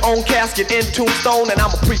 bring your own casket in tombstone, and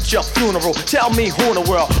I'ma preach your funeral. Tell me who in the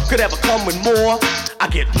world could ever come with more. I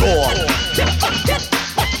get raw.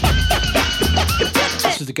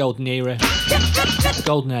 This is the golden era, the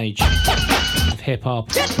golden age of hip hop.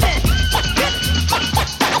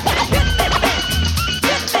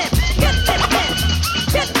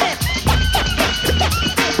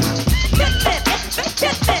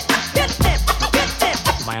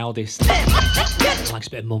 My eldest likes a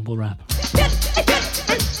bit of mumble rap.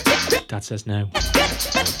 Dad says no.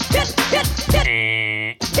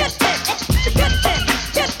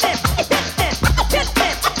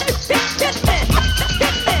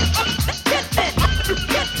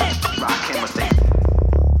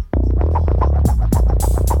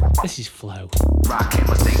 This is flow.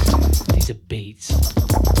 These are beats.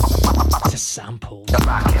 It's a sample.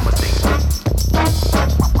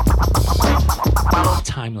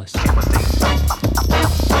 Timeless.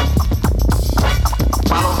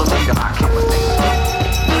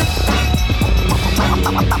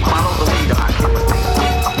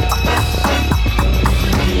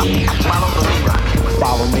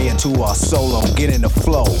 Follow me into a solo, get in the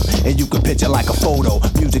flow, and you can picture like a photo.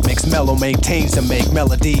 Music makes mellow, maintains to make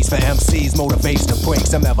melodies for MCs, motivates to break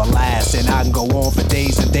some everlasting. I can go on for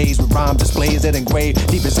days and days with rhyme displays that engrave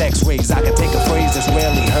deep as X-rays. I can take a phrase that's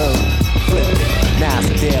rarely heard, flip it, now it's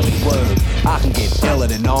a daily word. I can get iller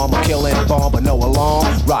than armor, killing bomb, but no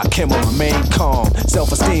alarm. Rock him or remain calm.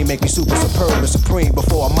 Self-esteem make me super superb and supreme.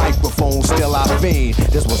 Before a microphone, still I fiend.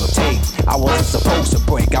 This was a tape I wasn't supposed to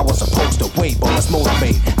break. I was supposed to wait, but let's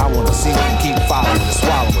motivate. I wanna see and keep following and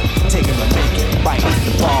swallowing, taking and making, biting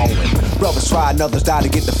and borrowing. Brothers try and others die to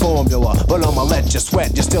get the formula, but I'ma let you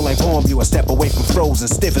sweat. You still ain't form you a step away from frozen,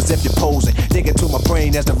 stiff as if you're posing. Dig into my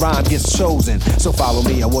brain as the rhyme gets chosen. So follow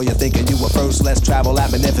me, or what you're thinking you were first. Let's travel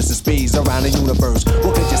at magnificent speeds around the universe.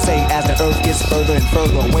 What could you say as the earth gets further and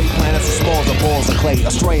further away? Planets are small as balls of clay,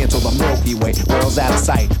 astray into the Milky Way. World's out of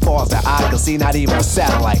sight, far as the eye can see, not even a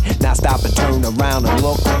satellite. Now stop and turn around and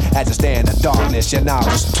look. As you stay in the darkness, your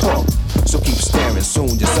knowledge took. So keep staring,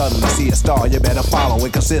 soon you suddenly see a star. You better follow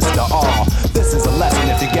it, cause it's the R. This is a lesson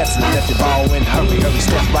if you're guessing, if you're borrowing. Hurry, hurry,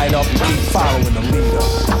 step right up and keep following the leader.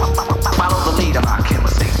 Follow the leader, rock him,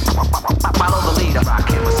 sing. Follow the leader, rock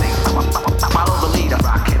him, sing. Follow the leader,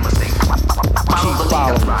 rock him, sing. Follow the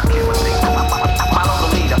leader, rock him, sing. Follow the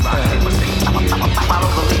leader, rock him, sing. Follow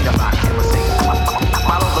the leader, rock him, sing.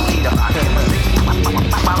 Follow the leader, rock him, sing.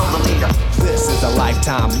 Follow the leader. This is a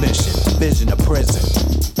lifetime mission, vision of prison.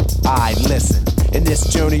 I listen. In this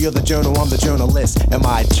journey of the journal, I'm the journalist. Am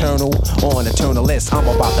I eternal or an eternalist? I'm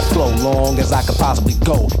about to flow long as I could possibly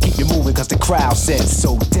go. Keep you moving cause the crowd says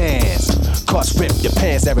so. Dance. Cuts rip your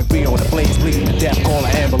pants, every beat on the blaze, bleeding to death, call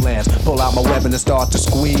an ambulance. Pull out my weapon and start to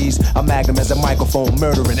squeeze. A magnum as a microphone,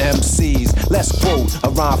 murdering MCs. Let's quote a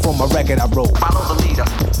rhyme from a record I wrote. Follow the leader.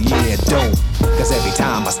 Yeah, don't. Cause every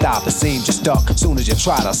time I stop, it seems you're stuck. Soon as you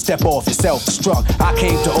try to step off, you're self-destruct. I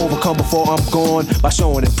came to overcome before I'm gone by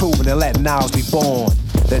showing and proving and letting ours be born.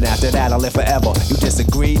 Then after that, I live forever. You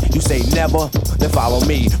disagree? You say never? Then follow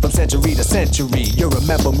me from century to century. You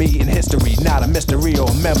remember me in history, not a mystery or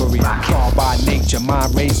a memory. I'm called by nature,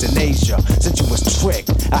 mind raised in Asia. Since you was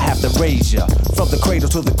tricked, I have to raise you from the cradle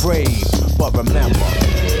to the grave. But remember,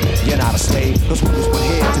 you're not a slave, cause we was put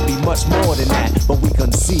here to be much more than that. But we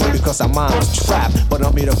couldn't see because our mind was trapped. But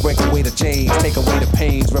I'm here to break away the chains, take away the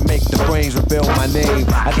pains, remake the brains, rebuild my name.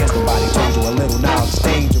 I guess nobody told you a little knowledge is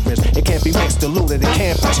dangerous. It can't be mixed, diluted, it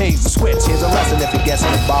can't be changed. The switch, here's a lesson if you're guessing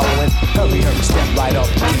and following. Hurry, hurry, step right up,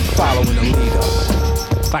 keep following the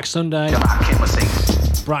leader. Back Sunday,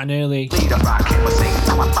 bright and early,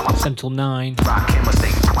 7 till 9.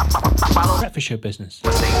 Breakfast show business.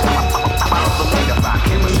 Play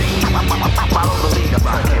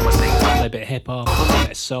a bit of hip hop, a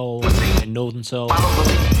bit of soul, a bit of northern soul.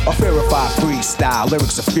 A verified freestyle,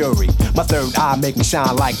 lyrics of fury. My third eye make me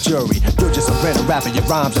shine like jury. You're just a rental rapper, your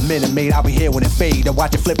rhymes a minute made. I'll be here when it fade, I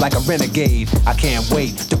watch it flip like a renegade. I can't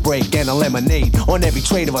wait to break and eliminate on every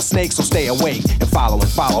trade of a snake, so stay awake and follow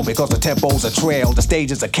because the tempo's a trail. The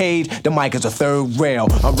stage is a cage, the mic is a third rail.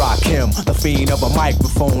 I'm Rakim, the fiend of a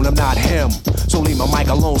microphone, I'm not him. So leave my mic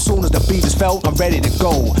alone, soon as the beat is felt, I'm ready to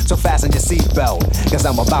go. So fasten your seatbelt, cause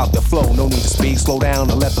I'm about to flow. No need to speed, slow down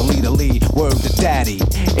and let the leader lead. Word to daddy,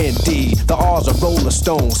 indeed. The R's are rolling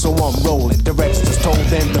stones, so I'm rolling. Directions is told,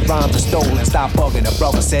 then the rhymes are stolen. Stop bugging, the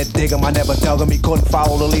brother said dig him. I never dug him, he couldn't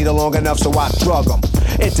follow the leader long enough, so I drug him.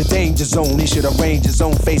 It's a danger zone, he should arrange his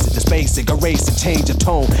own. Face it, it's basic, erase and change the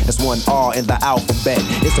tone. It's one R in the alphabet.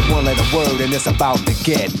 It's a one-letter word and it's about to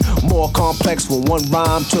get more complex from one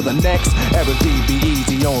rhyme to the next. Every beat be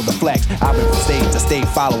easy on the flex. I've been from state to state,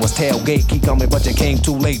 followers tailgate. Keep coming, but you came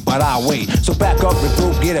too late, but I'll wait. So back up,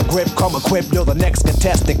 regroup, get a grip, come equipped. You're the next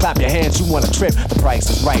contestant, clap your hands, you want a trip. The price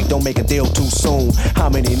is right, don't make a deal too soon. How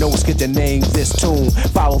many notes get your name this tune?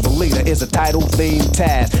 Follow the leader is a title, theme,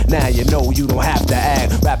 task. Now you know you don't have to act.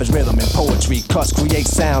 Rap is rhythm and poetry, cuts create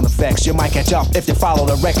sound effects. You might catch up if you follow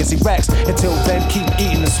the records he wrecks. Until then, keep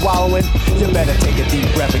eating and swallowing. You better take a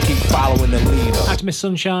deep breath and keep following the leader. Out to Miss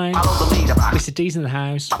Sunshine, Mr. D's in the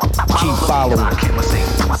house. Keep following.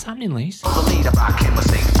 What's happening, Lise? The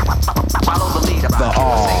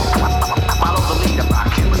R.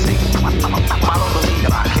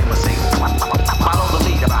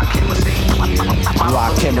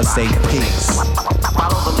 Rock him and say peace.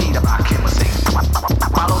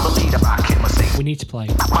 We need to play.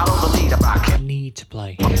 We need to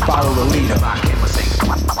play. Follow the leader.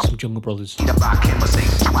 Some Jungle Brothers. Follow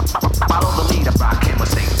the leader, rock him,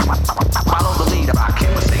 sing. Follow the leader, rock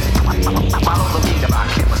him, sing. Follow the leader,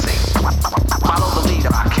 rock him, sing. Follow the leader,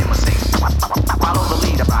 rock him, sing. Follow the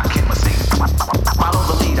leader, rock him, sing. Follow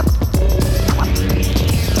the leader.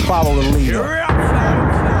 Follow the leader.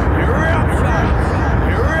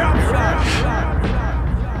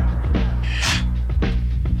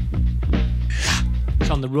 It's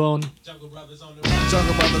on the run. Jungle Brothers on the run.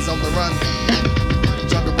 Jungle Brothers on the run.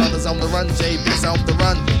 Jungle Brothers on the run. JB's on the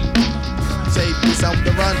run. JB's on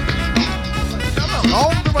the run.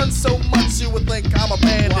 On the run so much you would think I'm a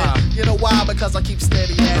bandit. Why? You know why? Because I keep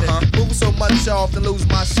steady at it. Move so much off to lose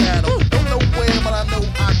my shadow. Don't know where, but I know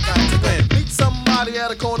I got to win. Meet somebody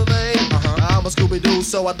at a corner to eight. I'm a Scooby-Doo,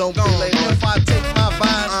 so I don't be late. If I take my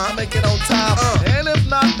vine, I make it on time. And if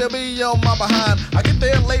not, they'll be on my behind. I get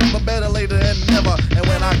there late, but better later than never. And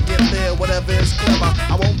when I get there, whatever is clever,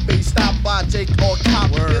 I won't be stopped by Jake or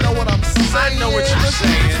Cop. You know what I'm saying? I know what you're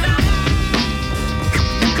saying.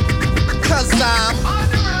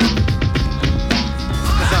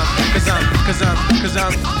 Cause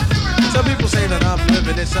I'm Some people say that I'm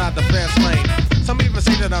living inside the fast lane. Some even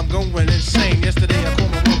say that I'm going insane. Yesterday I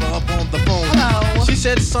called my mother up on the phone. Hello. She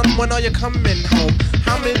said, son, when are you coming home?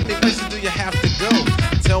 How many places do you have to go?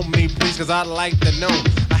 Tell me, please, cause I'd like to know.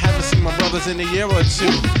 I haven't seen my brothers in a year or two.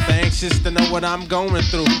 They're anxious to know what I'm going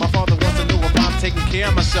through. My father wants to know if I'm taking care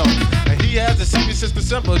of myself. And he has to see me since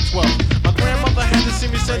December 12th. My grandmother has to see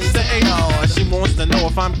me since the 8th. And she wants to know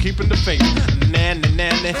if I'm keeping the faith. Nanny,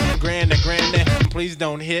 nanny, granny, granny, please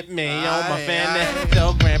don't hit me on my fanny.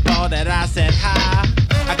 Tell grandpa that I said hi.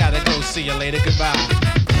 I gotta go, see you later, goodbye.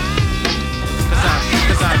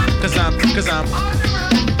 Cause I'm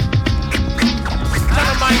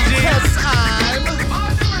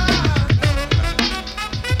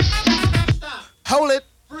Hold it.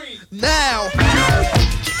 Now.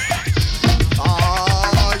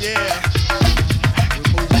 Oh, yeah. We're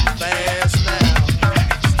moving fast now.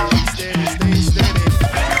 Steady, steady, steady.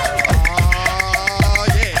 Oh,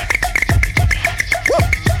 yeah. Woo.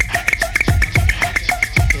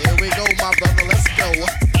 Here we go, my brother. Let's go.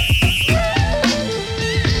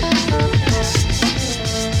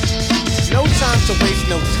 no time to waste,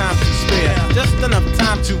 no time to spare. Just enough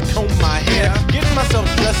time to comb my hair. Get myself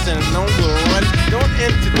dressed and on the run. Don't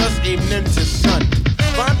enter dust evening to sun.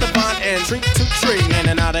 Find the bond and tree to tree. In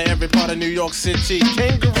and out of every part of New York City.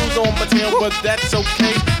 Kangaroos on my tail, but that's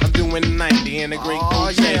okay. I'm doing 90 in a great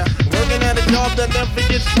OJ. Working at a job that never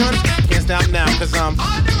gets done. Can't stop now, cause I'm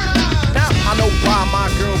now I know why my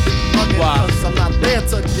girl be bugging. Cause I'm not there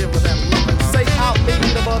to give her that love. Say I'll meet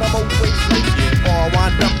her, but I'm always late. Or I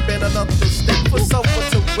wind up in another state. For someone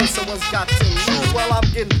to win, someone's got to lose. While I'm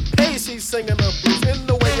getting paid, she's singing the blues. In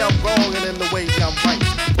the way I'm wrong and in the way I'm right.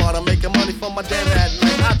 But I'm making money for my dad at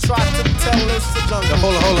night. I try to tell this a jungle.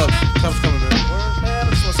 Hold up. Time's coming, man. Word, man,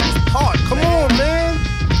 this one's hard. Come on, man.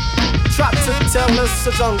 Try to tell this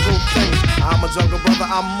a jungle thing. I'm a jungle brother,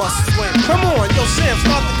 I must win. Come on, yo, Sam,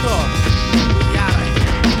 start the car. We outta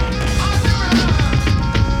here.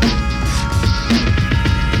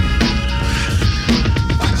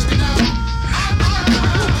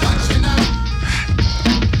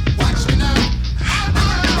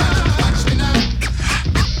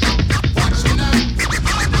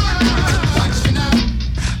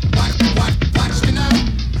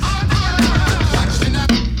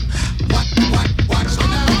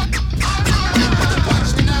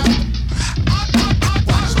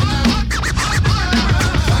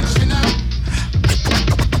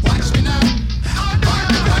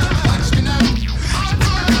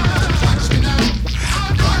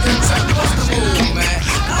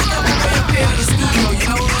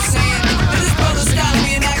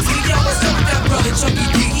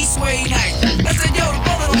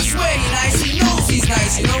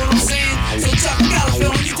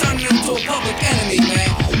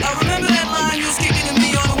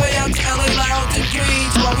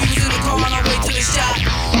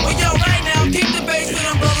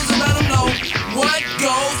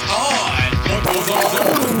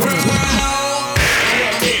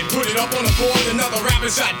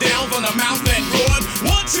 Shot down from the mouth that roared.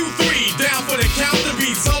 1, 2, 3, down for the count. The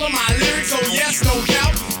beats all of my lyrics, oh yes, no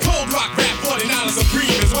doubt. Cold rock rap, 49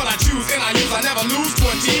 supreme is what I choose and I use. I never lose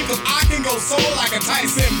to a team, cause I can go solo like a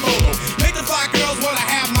Tyson photo. Make the fly girls wanna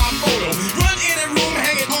have my photo. Run in a room,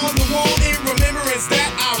 hang it on the wall in remembrance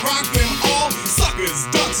that I rock them all.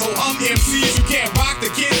 Suckers, ducks, so MCs, you can't rock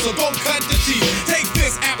the kids, so go cut the teeth. Take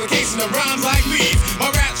this application of rhymes like these.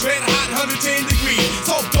 My rap's red hot, 110 degrees.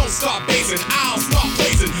 So don't start basing, I'll start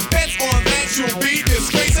placing bets on that you'll be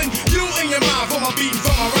disgracing. You in your mind for my beat and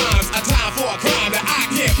for my rhymes. A time for a crime that I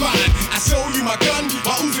can't find. I show you my gun,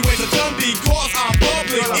 my Uzi weighs a ton because I'm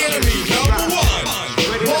public enemy number one.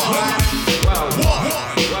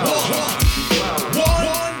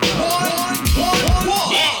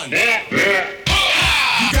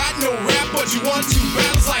 You got no rap, but you want to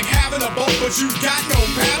battles like having a boat, but you got no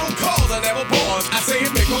paddle. Cause I never pause. I say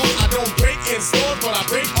it because I don't break in stores, but I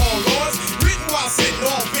break all laws. Written while sitting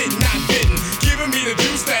all fit, not bitten. Giving me the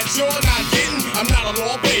juice that you're not getting. I'm not a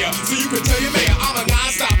law player, so you can tell your mayor I'm a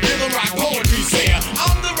non-stop rhythm rock poetry sayer.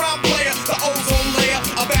 I'm the rhyme player, the ozone layer.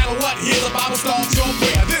 A battle what? Here's a Bible, start your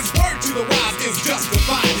prayer. This word to the wise is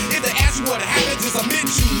justified. If they ask you what happened, just admit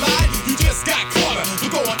you lied. You just got caught,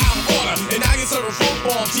 you're going out of order. And now you're serving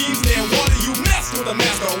football teams near water. You messed with a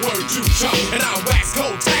master, word you chop. And I wax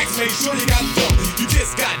cold tax, make sure you got dumped. You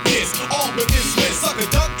just got this, all with this win. Sucker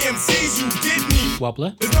duck MCs, you get me.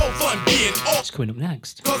 Wobbler. There's no fun being off. It's coming up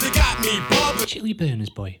next. Cause it got me bubbling. Chili Burners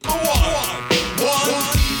Boy.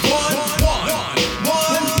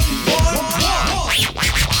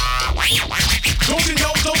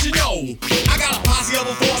 Don't you know? I got a posse of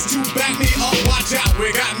a force to back me up. Watch out,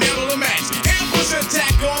 we got metal to match. Ambush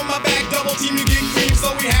attack on my back, double team to get cream,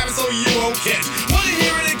 so we have it so you won't catch. Wanna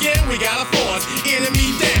hear it again? we got a force.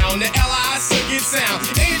 Enemy down, the L.I. circuit sound.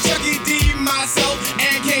 Ain't Chucky D, myself,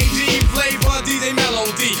 and KG flavor DJ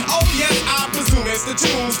Melody. Oh yes, I presume it's the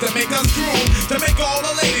tunes that make us groom, to make all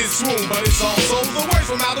the ladies swoon. But it's also the words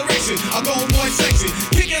from our direction, a gold boy section.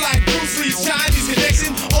 Kicking like Bruce Lee's Chinese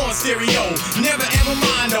connection on stereo. Never ever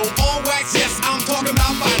mind, no on wax, yes, I'm talking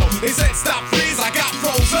about vinyl. They said stop, freeze, I got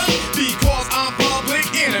froze up because I'm public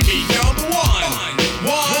enemy number one.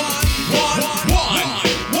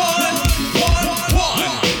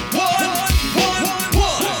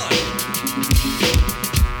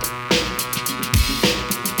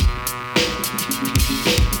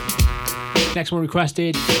 Next one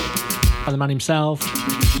requested by the man himself,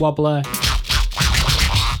 Wobbler.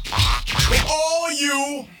 All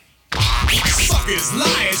you suckers,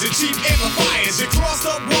 liars, you cheap amplifiers, you crossed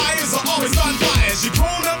up wires are always on fires, you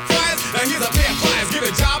grown up cries, now here's a pair of pliers, get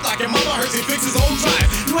a job like your mother hurts and fixes old drive.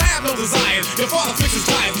 You have no desires, your father fixes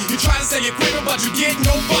tires, you try to say you're quicker but you get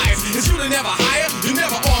no fires. It's you that never hire, you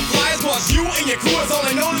never on flyers, cause you and your crew is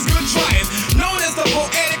only known as good tryers. Known as the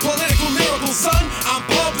poetic, political, lyrical son, I'm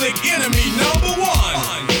public enemy number one.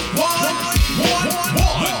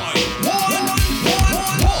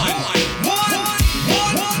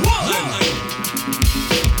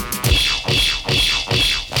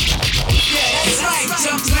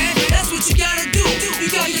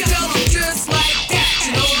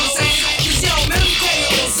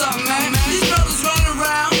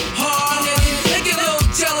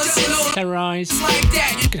 Terrorize.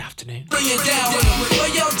 Good afternoon. Bring it down with them.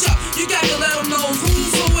 But yo, Chuck, you got to let them know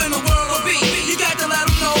who's who in the world will be. You got to let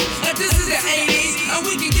them know that this is the 80s and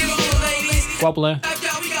we can give them the ladies. Wobbler.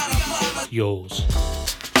 Yours.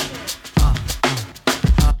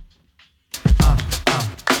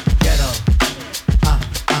 Ghetto.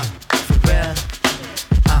 For real.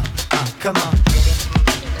 Come on.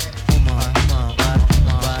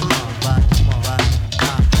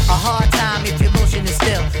 A hard time if your motion is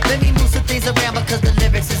still. Let me move some things around because the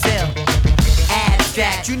lyrics is ill.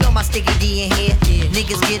 Abstract, you know my sticky D in here.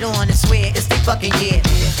 Niggas get on and swear it's their fucking year.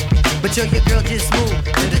 But yo, your girl just moved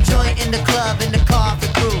to the joint in the club in the car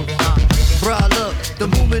for groove. Bruh, look, the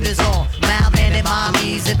movement is on. Malman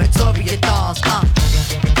mommies and Victoria dolls.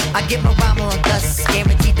 I get my rhyme on dust,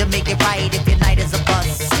 guaranteed to make it right if your night is a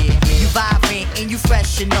bust. You vibrant and you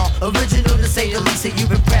fresh and all. Original to say the least, and you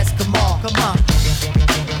impressed. Come on.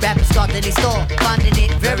 Rappers start then they stall, finding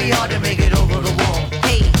it very hard to make it over the wall.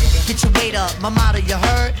 Hey, get your weight up, my motto you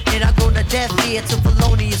heard, and I go to death ear to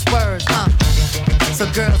felonious words. So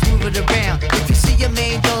girls move it around. If you see your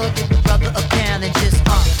main dog, give your brother a pound and just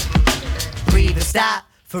breathe and stop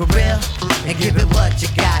for real, and give it what you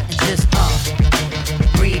got and just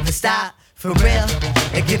breathe and stop for real,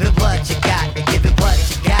 and give it what you got, and give it what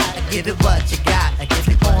you got, and give it what you got, and give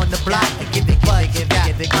it on the block, and give it what you got.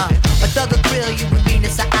 A thug will grill you with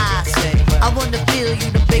meanness of eyes. I wanna feel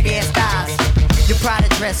you the big ass thighs. Your Prada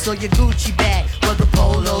dress or your Gucci bag, whether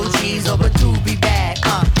polo jeans or a doobie bag.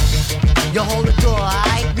 You hold the door,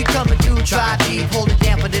 alright? We coming through, try deep, hold it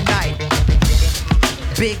down for the night.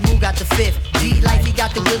 Big Moo got the fifth, D like he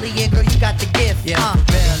got the Willie, and girl you got the gift.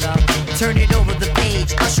 Turn it over the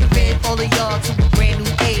page, usher in all of y'all to a brand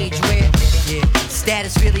new age where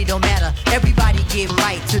status really don't matter. Everybody get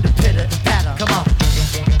right to the pitter and patter. Come on.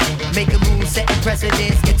 Make a move, setting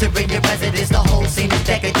precedence, entering your residence, the whole scene is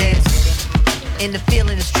decadence. And the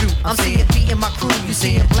feeling is true. I'm seeing beat in my crew, you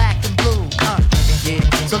seeing black and blue.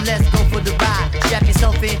 So let's go for the ride. Strap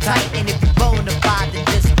yourself in tight, and if you're bona fide, then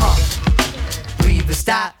just breathe and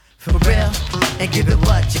stop for real, and give it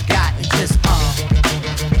what you got, and just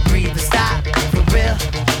breathe and stop for real,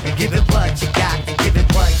 and give it what you got, and give it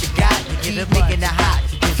what you got, and give it making it hot.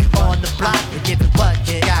 If you on the block, and give it what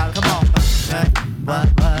you got. Come on. What?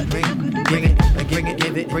 Bring it,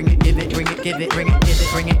 give it, bring it, give it, bring it, give it, bring it, give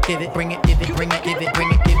it, bring it, give it, bring it, give it, bring it, give it,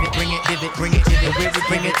 bring it, give it, bring it, give it, bring it, give it, where we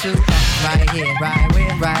bring it to? Right here, right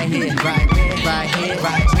where, right here, right where, right here,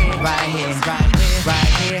 right where, right here, right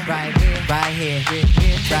here, right here, right here,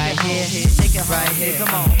 right here, take it right here,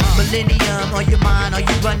 come on. Millennium on your mind, are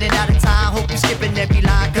you running out of time? Hope you skipping every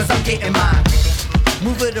line, cause I'm getting mine.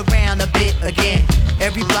 Move it around a bit again.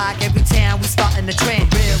 Every block, every town, we starting the trend.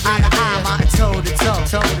 Eye to eye, mountain toe to toe.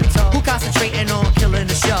 Who concentrating on killing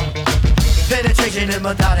the show? Penetration and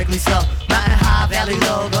methodically slow. Mountain high, valley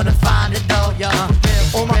low, gonna find it though, yo.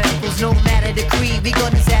 All my peoples, no matter the creed, we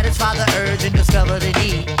gonna satisfy the urge and discover the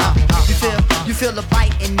need. You feel the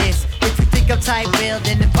bite in this. If you think I'm tight, well,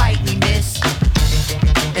 then invite me, miss.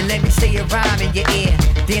 And let me say a rhyme in your ear.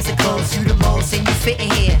 Dancing close, you the most, and you fitting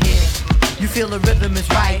here. You feel the rhythm is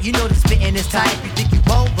right, you know the spitting is tight. You think you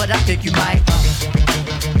won't, but I think you might.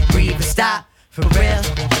 Breathe and stop, for real,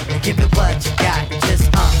 and give it what you got.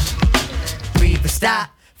 Just breathe and stop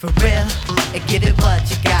for real, and give it what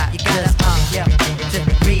you got. You gotta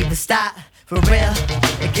just breathe and stop for real,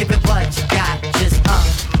 and give it what you got. Just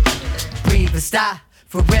breathe and stop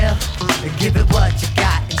for real, and give it what you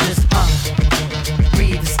got. Just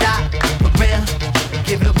breathe and stop for real, and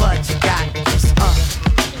give it what you got. Just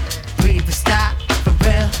breathe and stop for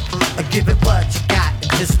real, and give it what you got.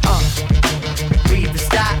 Just breathe and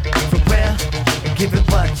stop for real, and give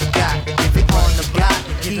it what you got. Give it on the block,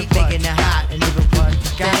 keep making it hot, and give it what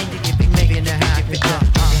you got. You keep making it hot, give it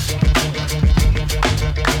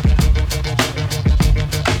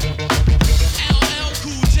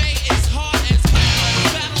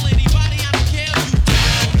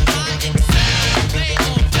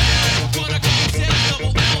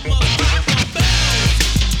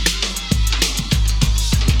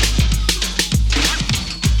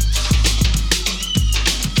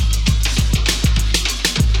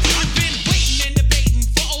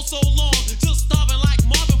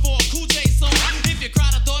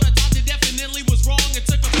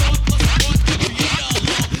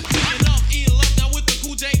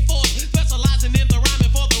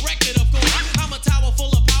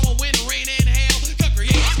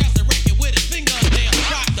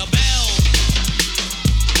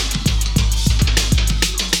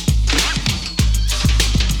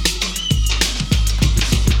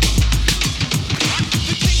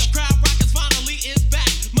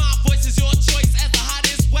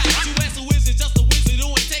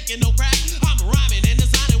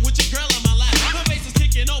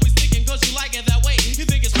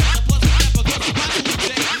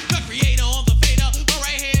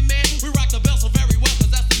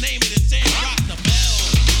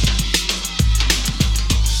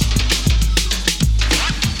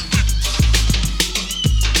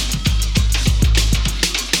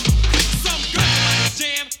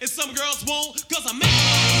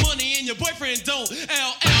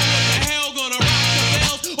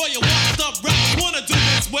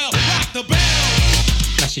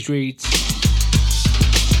Reads,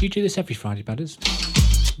 you do this every Friday, Badders?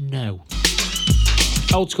 No.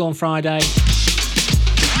 Old School on Friday.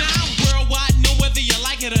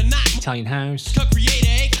 Italian house,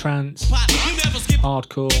 trance,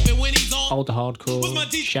 hardcore, older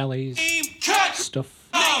hardcore, Shelley's, stuff,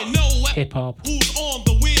 hip hop,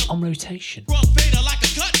 on rotation.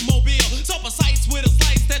 So precise with a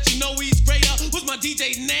slice that you know he's greater. What's my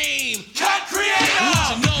DJ's name? Cut Creator! What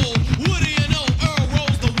you know? What do you know? Earl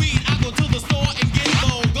rolls the weed. I go to the store and get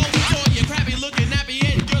low. Go store, you crabby looking nappy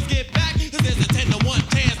head. Girls get back, cause there's a 10 to 1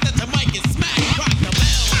 chance that your mic is smacked. Rock the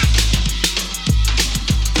bell.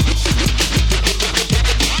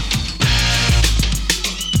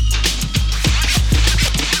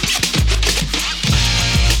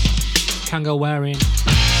 Kango wearing.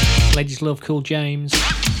 Ladies love Cool James.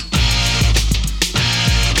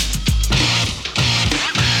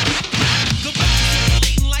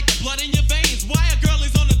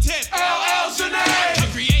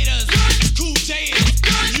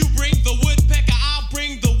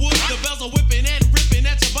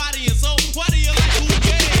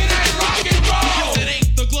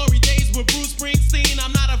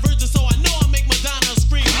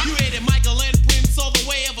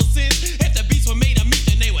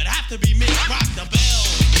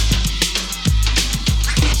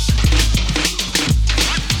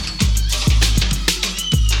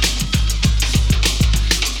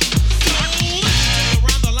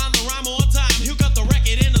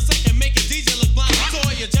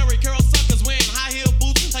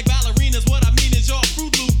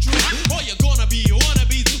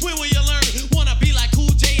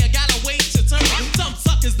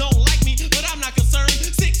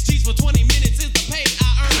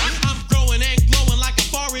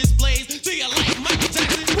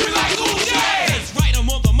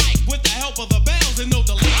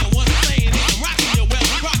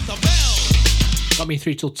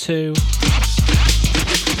 Through till 2.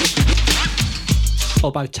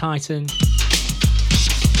 Followed by Titan.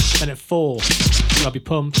 Then at 4, Robbie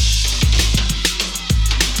Pump.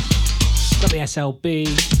 Got the SLB,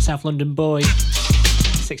 South London Boy.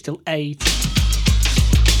 6 till 8.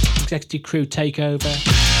 Executive Crew Takeover.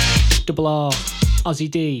 Double R, Aussie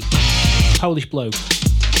D, Polish Bloke.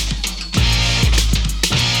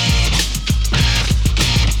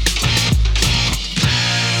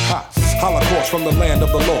 Holla Holocaust from the land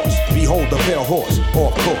of the lost. Behold the pale horse,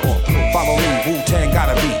 off course. Follow me, Wu-Tang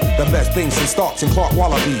gotta be the best thing since Starks and Clark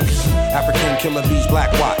Wallabies. African killer bees,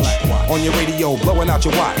 Black Watch. On your radio, blowing out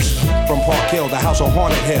your watch. From Park Hill, the house on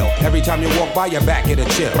Haunted Hill. Every time you walk by, your back get a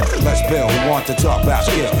chill. Let's build, who want to talk about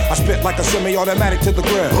skill. I spit like a semi-automatic to the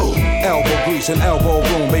grill. Elbow grease and elbow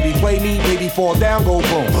room. Baby play me, baby fall down, go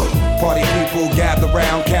boom. Party people gather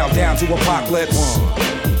round, count down to apocalypse.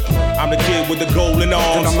 I'm the kid with the golden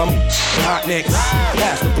arms. And I'm the hot nicks,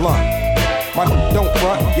 pass the blunt. My don't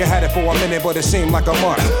front, you had it for a minute, but it seemed like a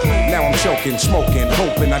month. Now I'm choking, smoking,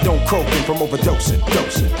 hoping I don't croaking from overdosing,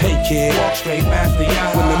 dosing. Hey kid, walk straight past the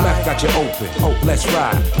eye. When the meth got you open, oh let's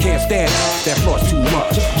ride. Can't stand that floss too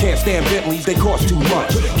much. Can't stand Bentleys, they cost too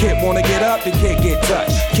much. Kid wanna get up, then kid get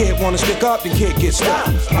touched. Kid wanna stick up, then kid get stuck.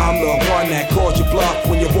 I'm the one that calls you bluff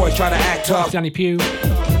when your boys try to act tough. Danny Pugh.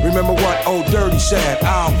 Remember what old Dirty said?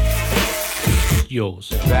 I'll yours.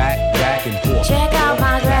 Back and forth. Check out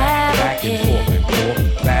my grab. Back and forth and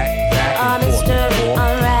forth. Back and forth. Mystery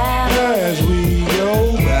unraveled. As we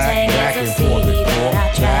go back and forth and forth.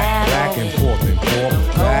 Back and forth and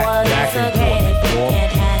forth. Back and forth and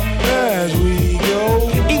forth. As we go.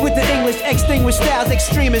 Eat with the English, extinguished styles,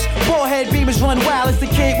 extremists. Forehead beamers run wild as the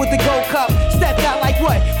kid with the gold cup. Stepped out like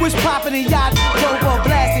what? Was popping in yacht. Robo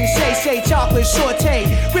blasting, Shay, chocolate, saute.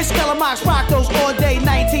 Rich Calamox rock those all day.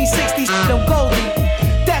 1960s, them Goldie.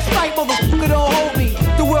 That's right, motherfucker, don't hold me.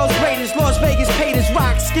 The world's greatest, Las Vegas paid as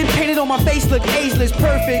rock. Skin painted on my face, look ageless.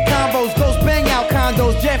 Perfect combos, ghost bang out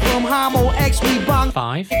condos. Jet from Homo, X, we bong.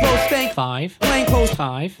 5. Close stank. 5. Plain clothes.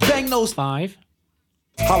 5. Bang those. 5.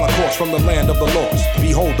 Holocaust from the land of the lost.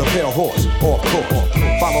 Behold the pale horse, off course.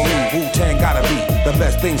 Follow me, Wu-Tang gotta be the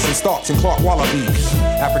best thing since Starks and Clark Wallabies.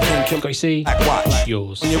 African killer, Black Watch.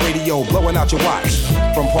 Yours. On your radio, blowing out your watch.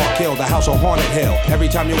 From Park Hill, the house on Haunted Hill. Every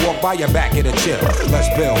time you walk by, your back get a chill. Let's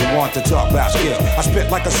build, who want to talk about skill. I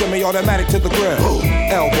spit like a semi-automatic to the grill.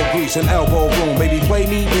 Elbow grease and elbow room. Baby play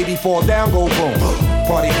me, baby fall down, go boom.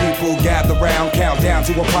 Party people gather round, count down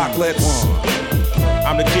to apocalypse.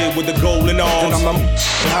 I'm the kid with the golden arms. And I'm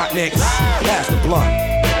the hot nicks, pass the blunt.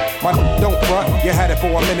 My don't front, you had it for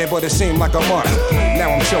a minute, but it seemed like a month. Now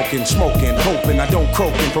I'm choking, smoking, hoping I don't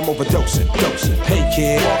croaking from overdosing, dosing. Hey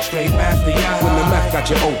kid, walk straight past the eye. When the meth got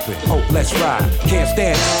you open, oh let's ride. Can't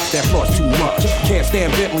stand that floss too much. Can't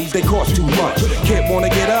stand Bentleys, they cost too much. Kid wanna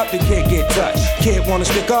get up, then kid get touched. Kid wanna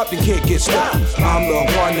stick up, then kid get stuck. I'm the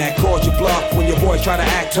one that calls you bluff when your boys try to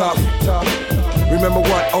act tough. Remember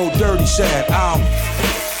what old Dirty said? I'll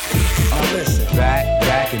listen.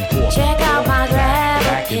 Back and forth. Check out my grab.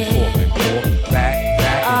 Back and forth and forth. Back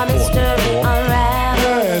and forth and forth.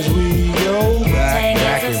 Unraveled. As we go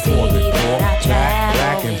back and forth and forth.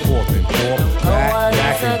 Back and forth and forth.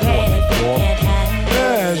 Back and forth and forth.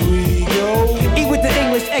 As we go. Eat with the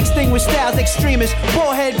English, extinguished styles, extremists.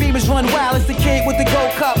 Forehead beamers run wild as the kid with the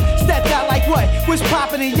gold cup. Stepped out like what? Was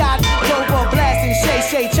popping in yacht. Robo blasting,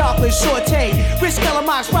 Shay, chocolate, saute. Rich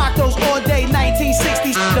Calamox rock those all day.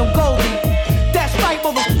 1960s, them Goldie. That's right,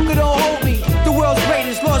 motherfucker, don't hold me. The world's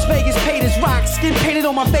greatest, Las Vegas paid as rock. Skin painted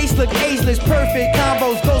on my face, look ageless. Perfect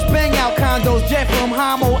combos, ghost bang out condos. Jet from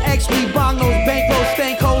Homo, X, we bong those. Bankroll,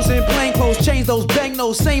 stank hoes in plain clothes. Change those, bang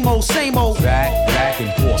those, same old, same old. Back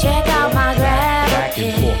and forth. Check out my grab. Back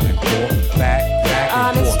and forth and forth. Back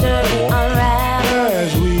and forth and forth. Unraveled.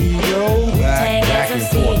 As we go back and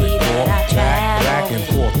forth and forth. Back and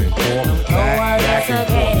forth and forth. Back and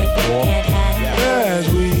forth and forth. As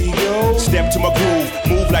we go. Step to my groove,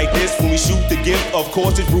 move like this when we shoot the gift. Of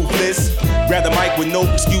course it's ruthless. Grab the mic with no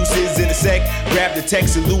excuses in a sec. Grab the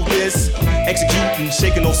text and loot this. Executing,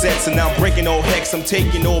 shaking no sets, and now I'm breaking no hex. I'm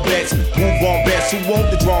taking no bets. Move on best. Who want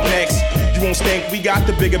the drum next? You won't stink. We got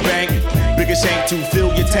the bigger bank, bigger shank to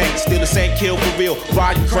fill your tank. Still the same kill for real.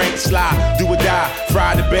 Ride your crank, slide, do or die.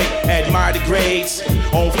 Fry the bait, admire the grades.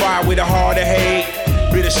 On fire with a heart of hate.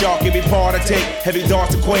 Bitter shark, every part I take. Heavy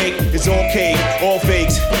darts to quake. It's on cake, all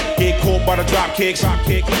fakes. Get caught by the drop kicks.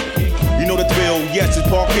 You know the thrill, yes, it's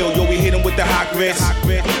Park Hill. Yo, we hit him with the hot grits.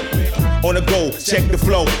 On the go, check the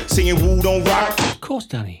flow. Singing Woo don't rock. Of course,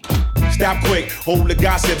 Danny. Stop quick, hold the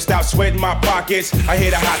gossip. Stop sweating my pockets. I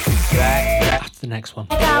hear the hot. That's the next one.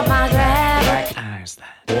 Check out my grab. How's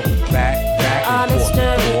that? Back and forth.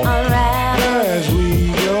 Mystery unraveled. As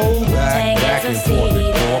we go back and forth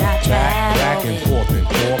and forth. Back and forth and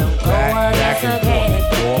forth. Back and forth and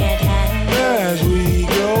forth. As we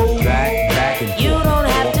go back and forth. You don't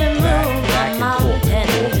have to move a mountain.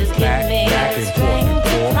 Just give me the strength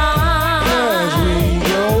to climb. As we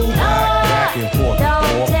go back and forth and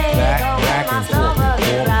forth. Back and forth and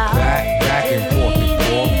forth. Back and forth and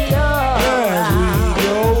forth. As we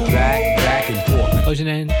go back and forth. Closing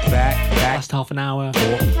in. Back last half an hour.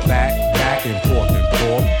 Back and forth and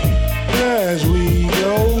forth. As we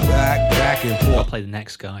go back and forth. I'll play the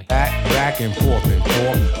next guy. Back and forth and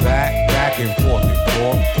forth. Back and forth and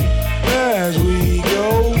forth. As we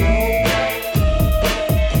go.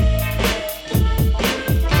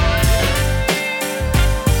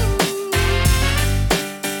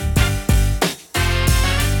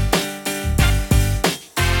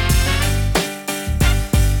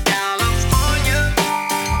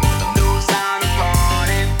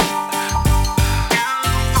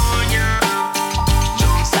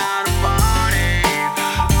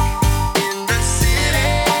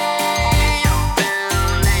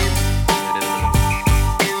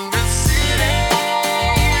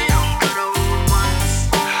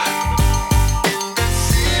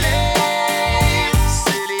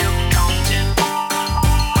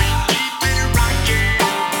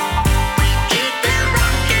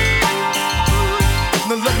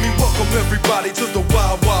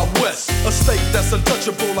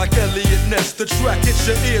 Untouchable like Elliot Ness. The track hits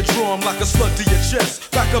your eardrum like a slug to your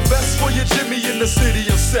chest. Back a vest for your Jimmy in the city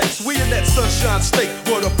of sex. We in that sunshine state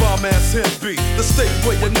where the bomb ass hemp be. The state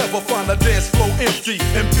where you never find a dance floor empty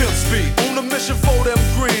and pimp speed. On a mission for them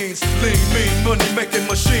greens. Lean, mean, money making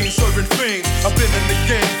machines serving fiends. I've been in the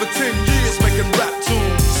game for 10 years making rap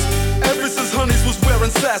tunes. Ever since Honeys was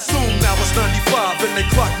wearing Sassoon, now it's 95 and they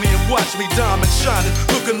clock me and watch me diamond shining,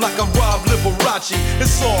 looking like I'm Rob Liberace.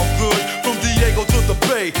 It's all good from Diego to the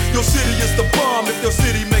Bay. Your city is the bomb if your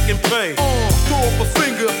city making pay. Throw up a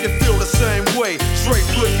finger if you feel the same way. Straight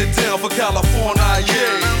putting it down for California,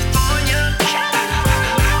 yeah.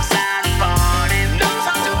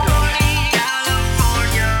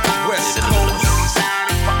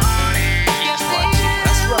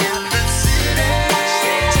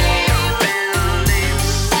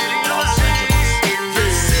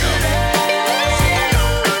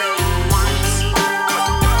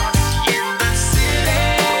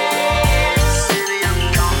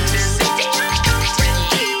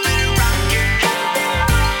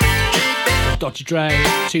 Dr. Dre,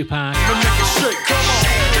 Tupac,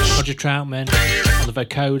 Roger Troutman on the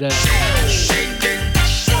vocoder.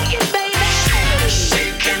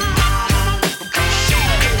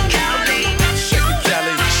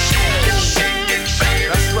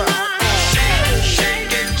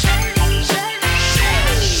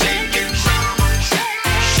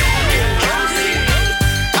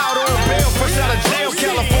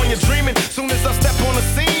 California dreaming. Soon as I step on the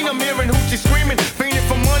scene, I'm hearing hoochie screaming, fiending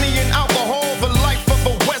for money and alcohol. The life of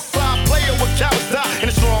a West Side player with cowards die in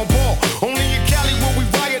a strong ball. Only in Cali will we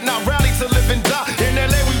riot, not rally to live and die. In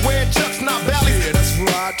LA we wear chucks, not valleys. Yeah, that's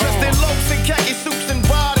right. Dressed in loafs and khaki suits and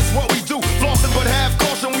ride is what we do. Flossing but have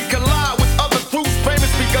caution, we collide with other crews.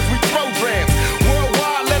 Famous because we throw drams.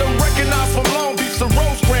 Worldwide, let them recognize from Long Beach to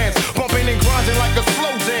Rosecrans. Bumping and grinding like a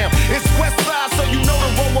slow jam. It's West Side, so you know the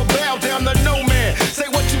road will bow down to no man. Say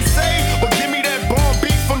what you say, but give me that bomb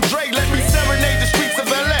beat from Dre. Let me serenade the streets of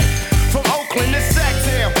LA. From Oakland to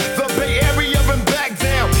Sacktown, the Bay Area and back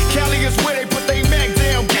down. Cali is where they put they Mac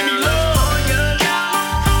down. Give me love.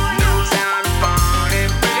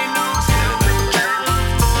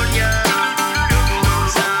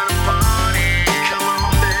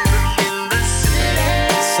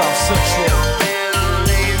 South Central.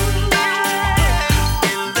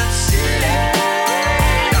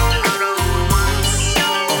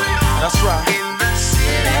 That's right.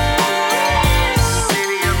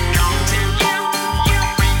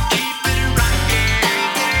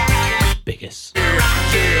 Biggest.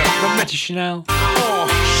 Matty Chanel.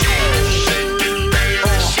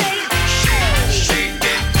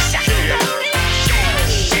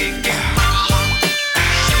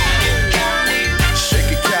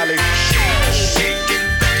 Shake it, Cali.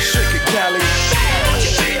 Shake it, Cali.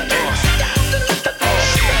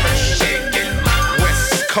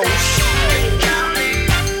 West Coast.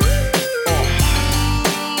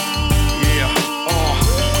 Yeah.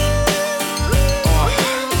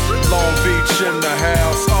 Long Beach in the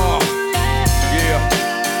house. Yeah.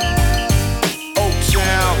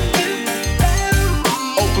 Oaktown.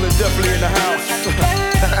 Oakland definitely in the house.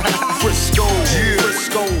 Frisco. Yeah.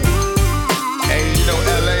 Frisco. Hey, you know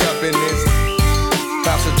LA up in this.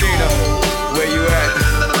 Pasadena, where you at?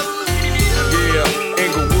 Yeah,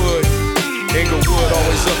 Inglewood. Inglewood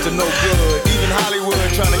always up to no good. Even Hollywood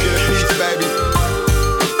trying to get a piece, baby.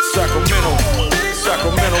 Sacramento.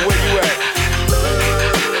 Sacramento, where you at?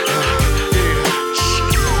 Yeah.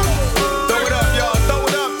 Throw it up, y'all. Throw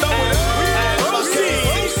it up. Throw it up.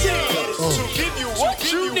 To give you what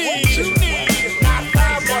you need.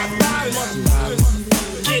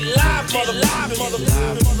 Get live, mother.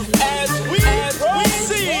 As we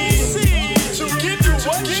see.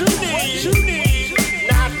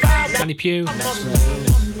 Danny Pugh,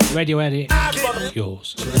 radio edit,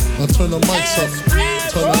 yours. Now turn the mics up.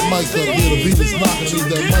 Turn that mic up. Yeah, the beat is knocking. Leave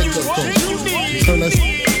that mic up though. Turn that.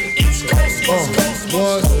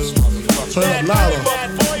 What? Turn up louder.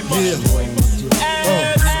 Yeah.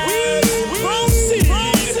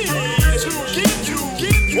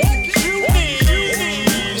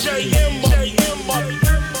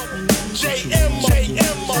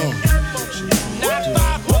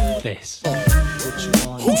 This.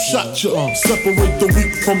 Who shot you? Separate the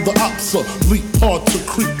weak from the ops. Leap hard to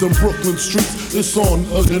creep them Brooklyn streets. It's on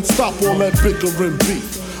again. Stop all that bickering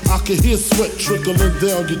beef. I can hear sweat trickling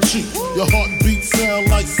down your cheek. Your heartbeat sound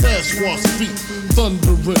like Sasquatch feet.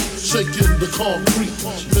 Thundering, shaking the concrete.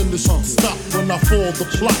 Then the shot stop when I fall the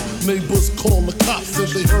plot. Neighbors call the cops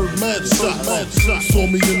and they heard mad shots. Saw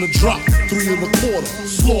me in the drop, 3 1/4.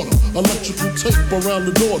 Slaughter, electrical tape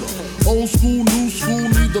around the daughter. Old school, new school,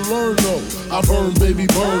 need to learn though. I burn,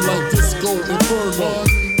 baby, burn like disco inferno.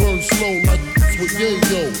 Burn slow like with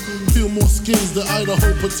yayo. Peel more skins than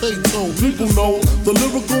Idaho potato. People know the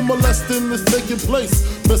lyrical molesting is taking place.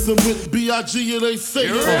 Messing with B.I.G. it ain't safe.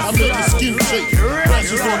 I make the skin shake.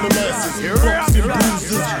 Crashes on the masses. Bumps and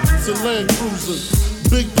bruises. To Land Cruisers.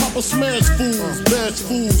 Big Papa smash fools, bash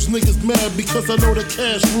fools. Niggas mad because I know the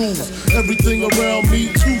cash rules. Everything around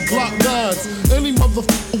me, 2 Glock 9s. Any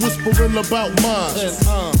motherfucker whispering about mine.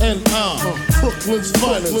 And Brooklyn's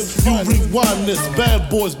finest. You rewind this, bad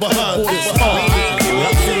boys behind this.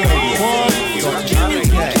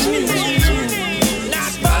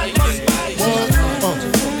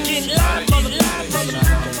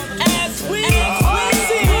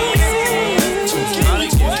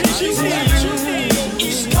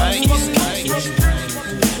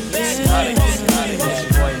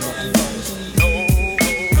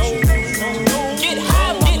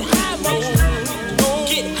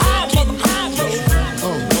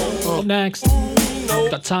 Next,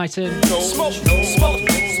 got Titan, 3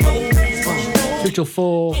 till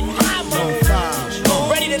 4.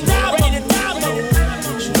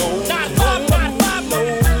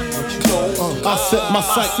 I set my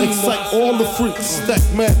sight, excite all the freaks. Stack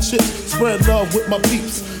mad chips, spread love with my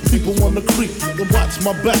peeps. People wanna creep and watch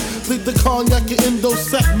my back. Think the cognac and Indo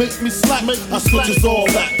sack make me slack. I switches all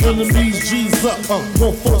that. Enemies G's up.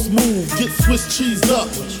 One false move, get Swiss cheese up.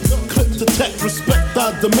 Clip the tech, respect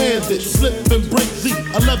I demand it. Slip and break the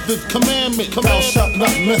 11th commandment. Thou shalt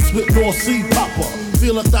not mess with North Sea Papa.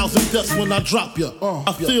 Feel 1,000 deaths when I drop ya.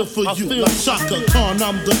 I feel for you like Shaka Khan,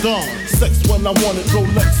 I'm the Don. Sex when I want it,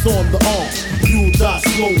 Rolex on the arm. You'll die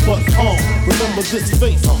slow but calm. Remember this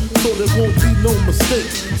face, so there won't be no mistake.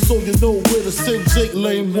 So you know where to send Jake.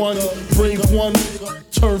 Lane 1, brave 1,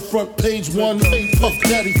 turn front page 1. Puff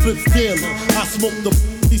Daddy flips daily. I smoke the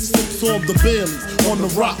slips on the Baileys, on the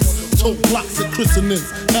rocks. Tote blocks and christenings.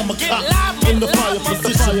 Hammer cock in the fire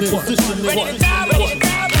positioning.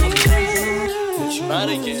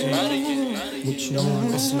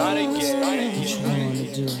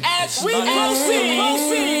 As we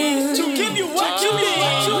proceed to give you what you need.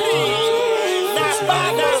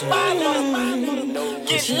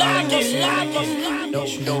 Get live. Get live.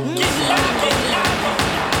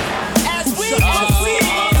 As we proceed to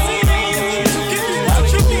give you what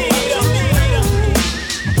you need.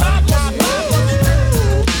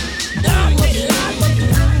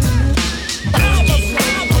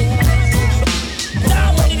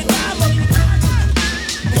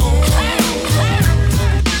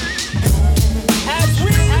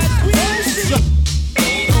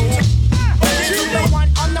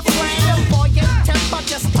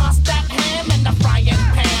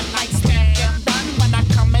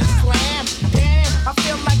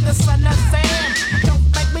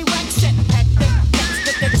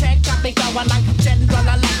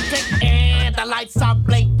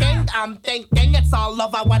 I'm thinking it's all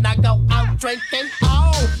over when I go out drinking.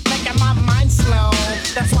 Oh, making my mind slow.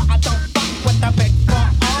 That's why I don't fuck with the big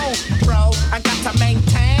 4-0, bro. I got to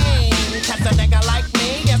maintain, 'cause a nigga like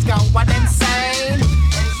me is going insane.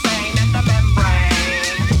 Insane in the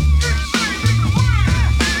membrane.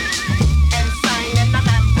 Insane in the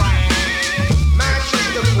membrane.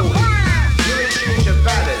 Manchester boy, you in tune to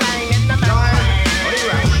ballads. Live or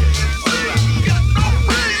Eruption.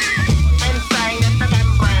 Insane in the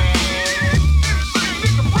membrane.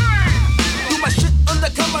 Do my shit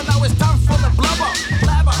undercover, now it's time for the blubber.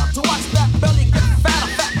 Blabber, to watch that belly get fatter.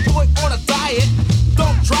 Fat boy on a diet,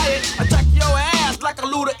 don't try it. Attack your ass like a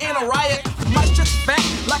looter in a riot. My shit's fat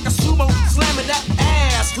like a sumo, slamming that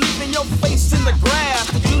ass, leaving your face in the grass.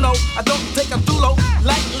 'Cause you know I don't take a dulo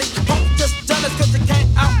lightly. Hope just jealous 'cause you can't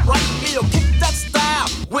outright me or kick that style.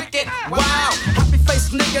 Wicked, wow, happy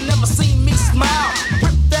face nigga never seen me smile.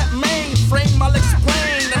 Rip that mainframe, I'll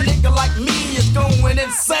explain. A nigga like me is going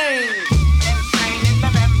insane.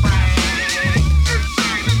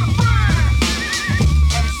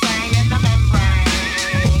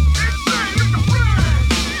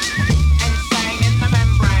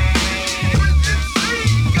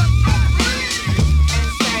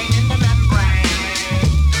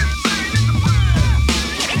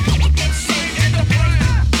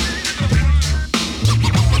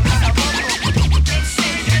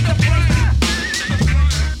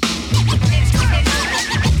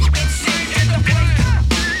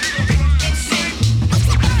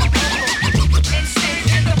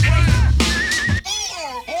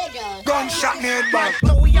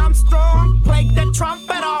 Louis Armstrong, play the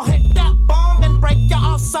trumpet, I'll hit that bong and break you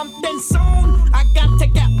off something soon. I got to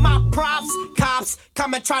get my props, cops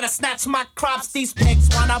come and try to snatch my crops. These pigs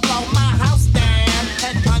wanna blow my house down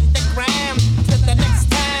and underground to the next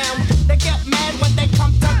town. They get mad when they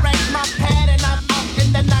come to raid my pad and I'm out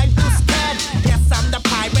in the night to scared. Yes, I'm the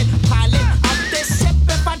pirate pilot of this ship.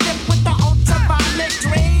 If I dip with the ultraviolet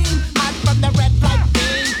dream, hide from the red light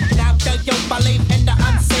beam. Now do you believe in the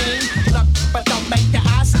unseen? Look, but don't make your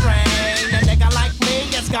eyes strain. A nigga like me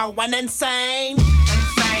is going insane.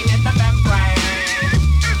 Insane in the membrane.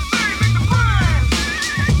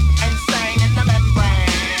 Insane in the membrane.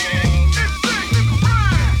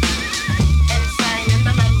 Insane in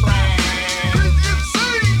the membrane.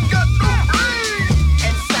 Insane, got no brain.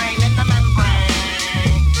 Insane in the membrane.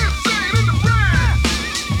 Insane in the brain.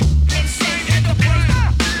 Insane in the brain.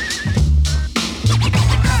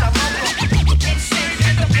 Insane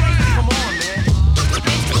in the brain. Come on, man.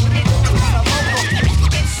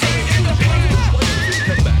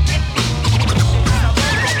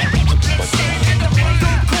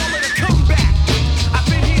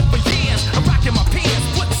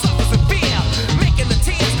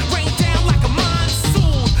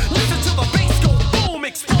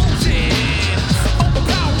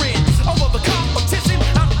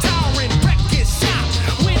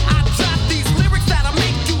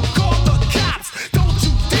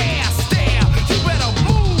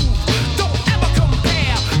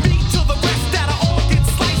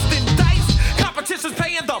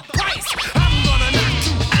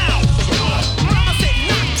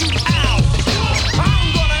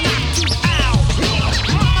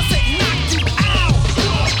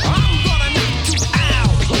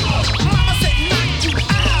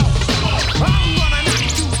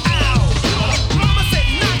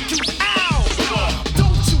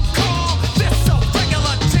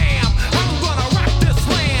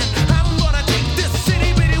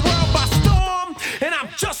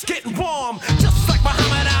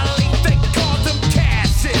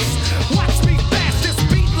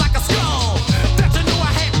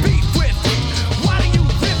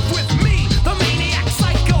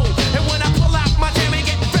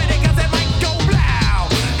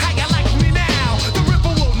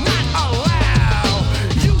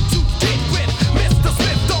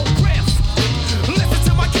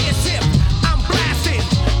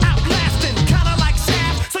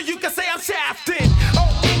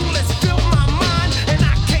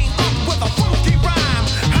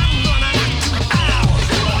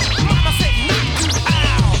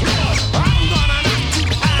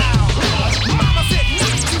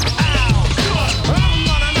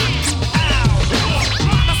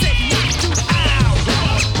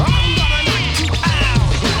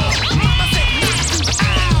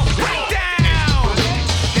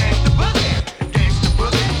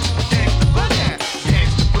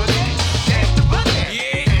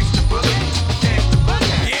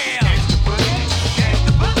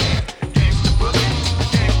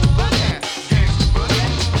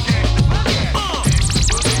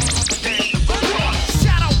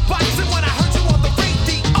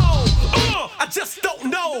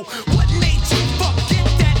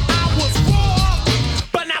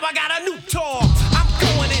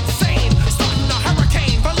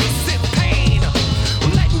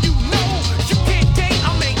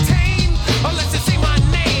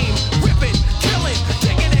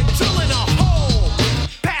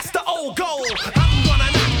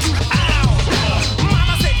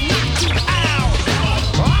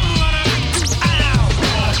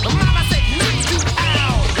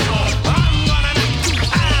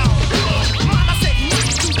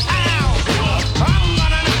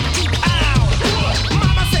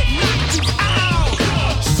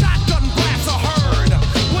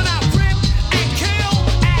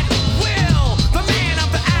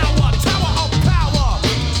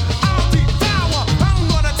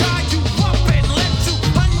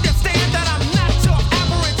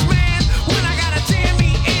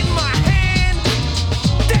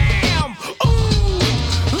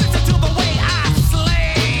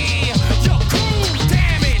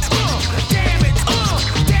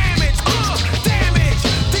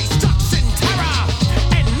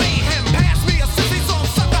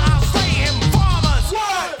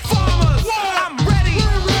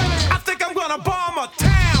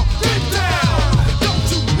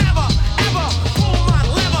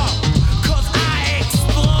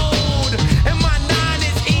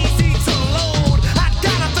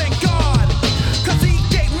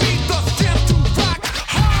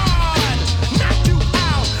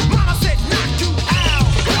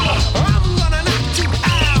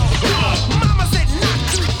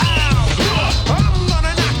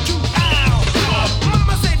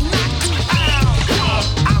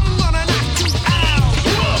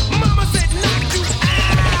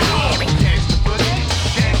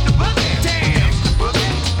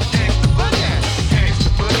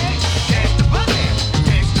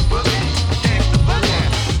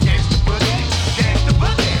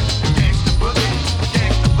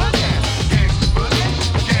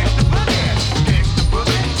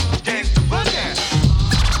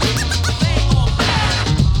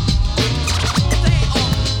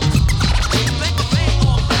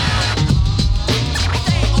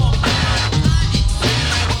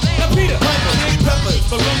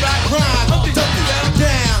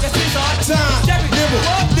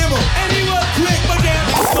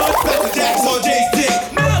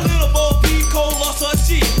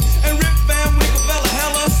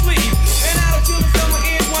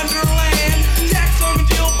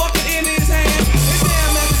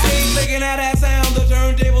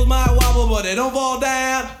 it, don't fall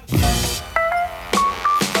down.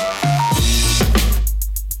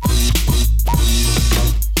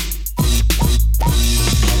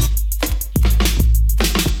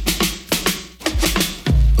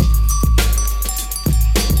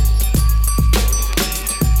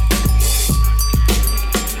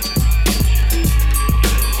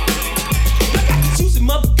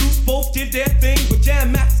 Did their thing, but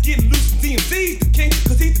Jam Max is getting loose from DMC's the king,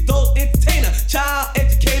 cause he's the adult entertainer, child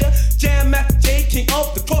educator, Jam Max J, king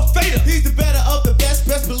of the crossfader. He's the better of the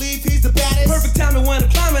best believe he's the baddest. Perfect timing when I'm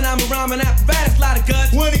climbing, I'm a rhyming apparatus, lot of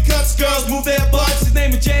guts. When he cuts, girls move their butts. His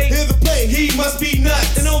name is Jay, hear the play, he must be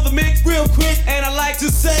nuts. And on the mix, real quick, and I like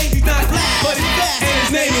to say he's not black, but he's fast, and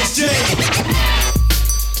his name is Jay.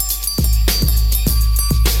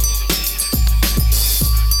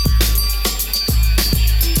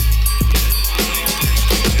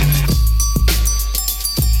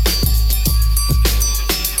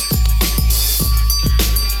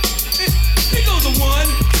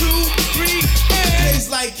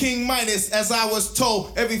 Like King Midas, as I was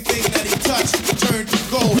told, everything that he touched turned to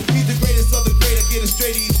gold. He's the greatest of the great, I get it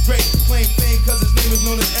straight, he's great. Claim fame, cause his name is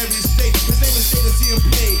known in every state. His name is Jay, to see him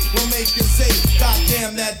play will make you say,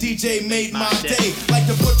 goddamn, that DJ made my day. Like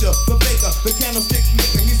the butcher, the baker, the candlestick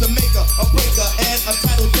maker. He's a maker, a breaker, and a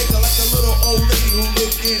title taker. Like a little old lady who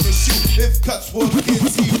lived in a shoe. If cuts were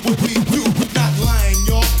kids, he would be you. Not lying,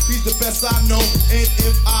 y'all, he's the best I know. And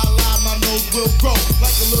if I lie, my nose will grow.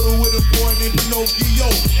 Like a little wooden boy named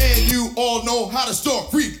Pinocchio. And you all know how the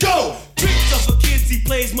story go. Tricks up for kids, he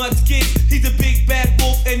plays much kids. He's a big bad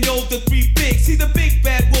wolf, and yo, the three bigs. He's a big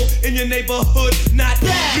bad wolf in your neighborhood. Not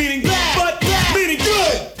bad, meaning bad, but bad, meaning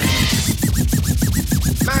good.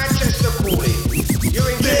 Manchester calling. You're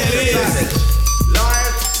in the classic.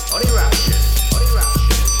 Live on Eruption.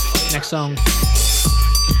 Next song.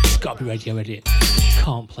 It's got to be radio edit.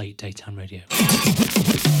 Can't play daytime radio.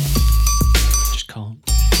 Just can't.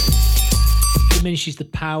 Diminishes the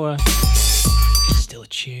power. It's still a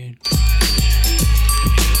tune.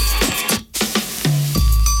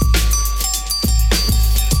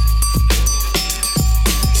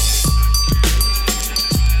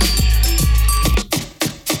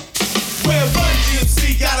 Where Run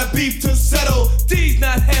DMC got a beef to settle. D's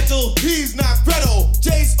not Hansel, he's not Gretel.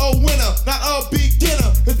 Jay's a winner, not a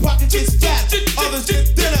beginner. His pocket gets fat, others get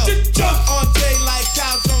thinner. Jump on Jay like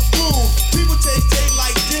cow jump spoon. People taste Jay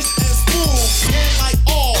like dish and spoon. And like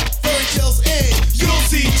all fairy tales end, you'll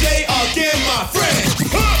see Jay again, my friend.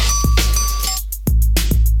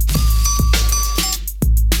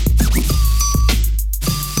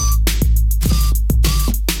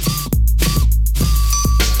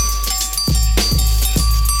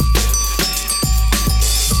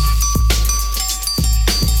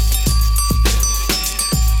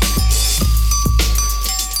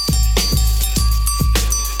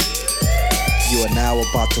 Now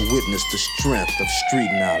about to witness the strength of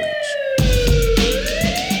street knowledge.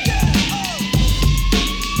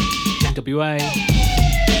 NWA.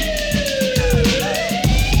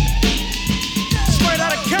 Straight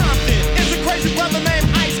out of Compton is a crazy brother named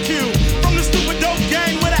Ice Cube. From the stupid dope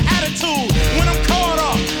gang with an attitude. When I'm caught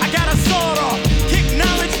off, I got a sword off. Kick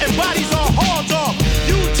knowledge and bodies all hauled off.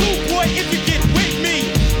 You too, boy, if you get with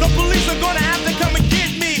me. The police are gonna have to come and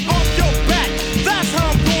get me off your back. That's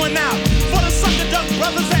how I'm going out. Sucker duck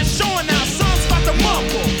brothers that's showing now. Sons about to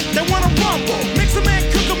mumble, they wanna rumble. Mix 'em and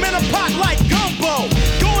cook 'em in a pot like gumbo.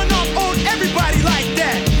 Going off on everybody like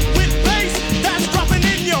that. With bass, that's dropping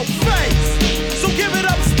in your face. So give it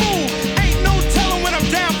up smooth. Ain't no telling when I'm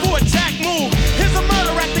down for a jack move. Here's a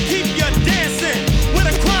murder act to keep you dancing.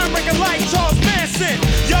 With a crime record like Charles Manson.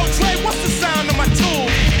 Yo, Trey, what's the sound of my tool?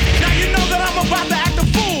 Now you know that I'm about to act a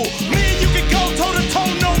fool. Me and you can go toe to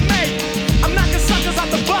toe, no mate. I'm knocking suckers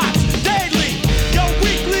out the box.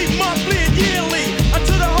 Monthly and yearly,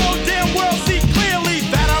 until the whole damn world see clearly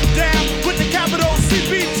that I'm down with the capital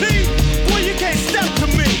CBT. Boy, you can't step to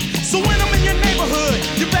me. So when I'm in your neighborhood,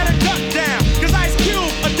 you better duck down. Cause Ice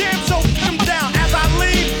Cube, a damn so I'm down. As I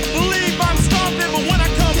leave, believe I'm stomping. But when I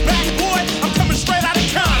come back, boy, I'm coming straight out of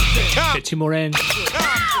Compton. Get two more in.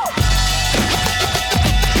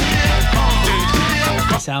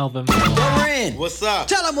 This album. In. What's up?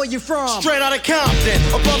 Tell them where you from. Straight out of Compton.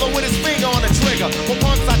 A brother with his finger on the trigger. But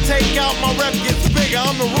once I take out, my rep gets bigger.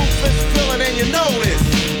 I'm the ruthless villain and you know this.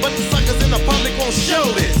 But the suckers in the public won't show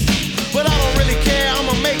this. But I don't really care,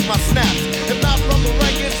 I'ma make my snaps. If not from the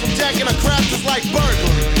records, from jacking a crap just like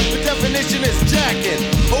burglary. The definition is jacking.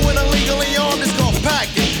 Or when illegally armed, it's called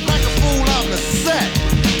packing. Knock a fool out in the set.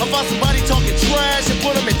 About somebody talking trash and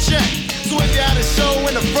put them in check. So if you're at a show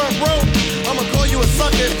in the front row, I'ma call you a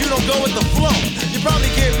sucker if you don't go with the flow. You probably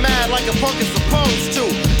get mad like a punk is supposed to,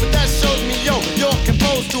 but that shows me, yo, you're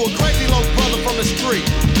composed to a crazy little brother from the street.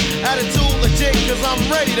 Attitude legit, cause I'm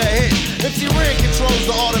ready to hit. MC Ren controls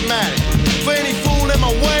the automatic. For any fool in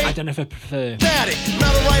my way, I don't know if I prefer static,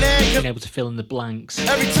 not a right hand, being able to fill in the blanks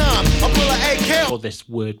every time I pull an AK or this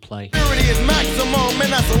wordplay. Security is maximum, and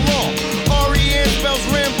that's a law. R-E-N spells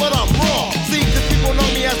Ren, but I'm raw. See, cause people know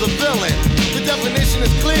me as a villain. The definition is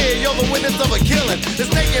clear, you're the witness of a killing that's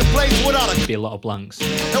taking place without a Be a lot of blanks.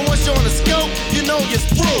 And once you're on the scope, you know you're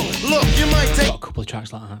through. Look, you might take Got a couple of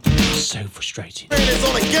tracks like that. So frustrating. It's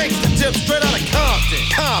on a gangster tip straight out of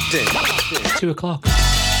Compton. 2 o'clock,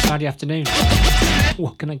 Friday afternoon.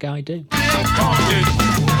 What can a guy do?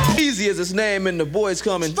 Easy as his name and the boys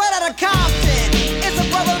coming. Straight out of Compton, it's a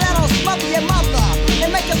brother that'll smother your mother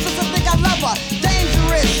and make your sister think I love her.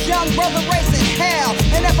 Dangerous, young brother raising hell,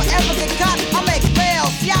 and if I ever get caught, I make bail.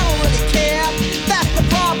 See, I don't really care. That's the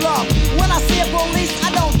problem. When I see a police, I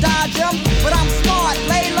don't dodge them, but I'm smart,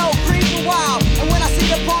 lay low, creeping wild. And when I see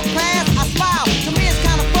the punk pass, I smile. To me, it's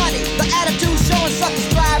kind of funny. The attitude showing suckers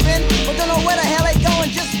driving, but don't know where the hell they going,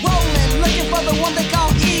 just rolling, looking for the one they call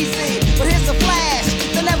easy. But here's a flash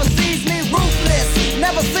that never sees me, ruthless.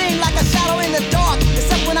 Never seen like a shadow in the dark,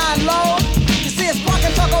 except when I unload. You see a spark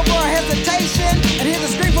and talk over a hesitation, and hear the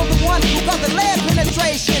scream from the one who got the lead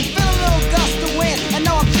penetration. Feel a little gust of wind, and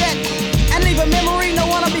know I'm jetting, and leave a memory no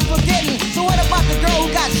one will be forgetting. So what about the girl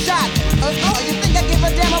who got shot? You think I give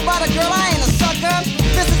a damn about a girl? I ain't a sucker.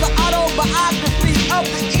 This is an autobiography of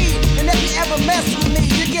the E, and if you ever mess with me,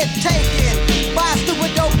 you get taken by a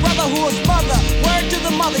stupid dope brother who is mother. Word to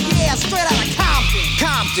the mother, yeah, straight out of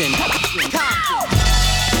Compton.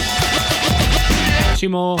 Two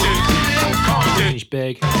more. Finish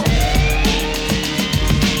big.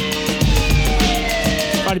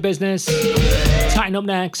 Friday business. Tighten up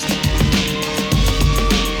next.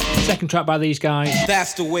 Second track by these guys.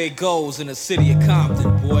 That's the way it goes in the city of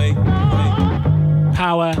Compton, boy.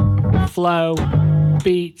 Power, flow,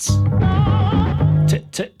 beats.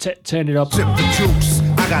 Turn it up. Sip the juice,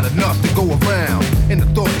 I got enough to go around, and the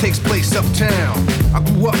thought takes place uptown. I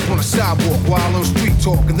grew up on a sidewalk while on street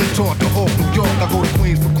talk, and then taught to Hawk, New York. I go to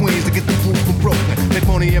Queens for Queens to get the food from Brooklyn. Make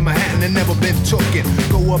money in Manhattan and never been tooken.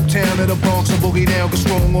 Go uptown to the Bronx and boogie down, get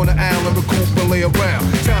strong on the island, recoup and lay around.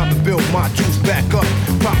 Time to build my juice back up,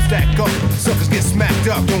 pop stack up, suckers get smacked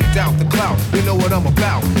up. Don't doubt the clout, you know what I'm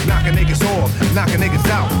about. Knocking niggas off, knocking niggas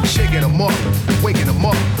out, shaking them up, waking them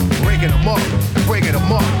up, breaking them up, breaking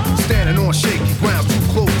them up. Standing on shaky ground, too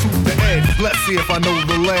close to the edge. Let's see if I know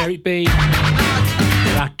the ledge. Eric B,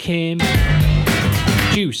 Rakim,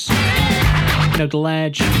 Juice, know the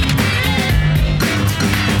ledge.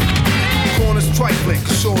 Corners trifling,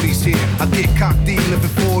 shorty's here. I get cocked, living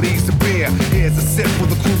 40s of beer. Here's a sip for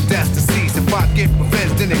the crew that's deceased. If I get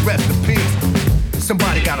revenge, then they rest in peace.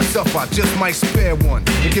 Somebody gotta suffer, I just might spare one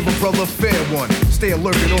and give a brother a fair one. Stay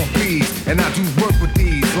alerted on fees, and I do work with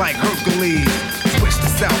these like Hercules. Switch to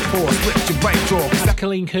southpaw, split your right jaw.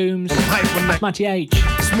 Colleen Coombs, Matty H.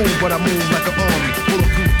 Smooth, but I move like an army.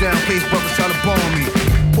 Bulletproof down, case brothers try to bomb me.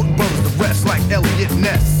 Putting brothers to rest like Elliot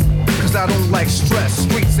Ness. Cause I don't like stress.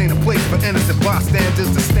 Streets ain't a place for innocent bystanders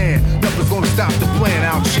to stand. Nothing's gonna stop the plan.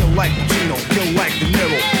 I'll chill like Pacino, kill like De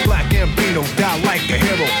Niro. Black Gambino, die like a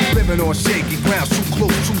hero. Living on shaky ground, too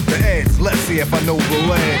close to the edge. Let's see if I know the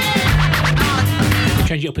ledge.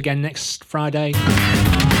 Change it up again next Friday.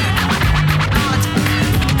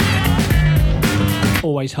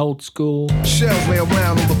 Always hold school. Shells lay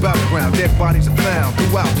around on the battleground. Dead bodies are found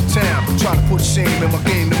throughout the town. Try to put shame in my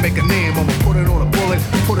game to make a name. I'ma put it on a bullet,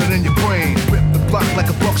 put it in your brain. Rip the block like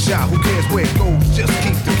a buckshot. Who cares where it goes? Just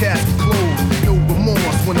keep the casket closed. No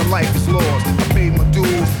remorse when a life is lost. I paid my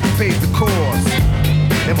dues, paid the cost.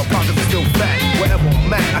 And my pockets are still fat. Wherever I'm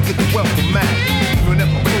at, I get the wealth from Mac. Even if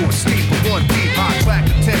my crew is steep, but one deep, I attract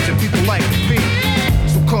attention. People like to be.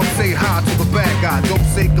 So come say hi to the bad guy. Don't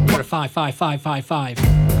say goodbye. 55555.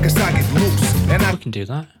 Cause I get loose and I can do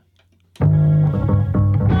that.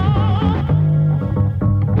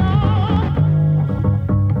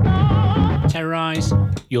 Terrorize,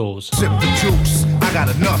 yours. Sip the juice, I got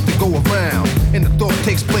enough to go around, and the thought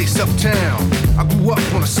takes place uptown. I grew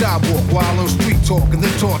up on a sidewalk while on street talk, and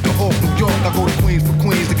then taught to Hawk, New York. I go to Queens for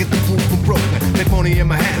Queens to get the food from Brooklyn. Make money in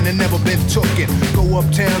Manhattan and never been tooken. Go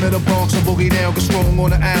uptown to the Bronx and boogie down, get strong on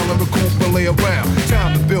the island, recoup and lay around.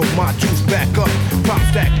 Time to build my juice back up, pop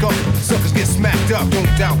stack up, suckers get smacked up.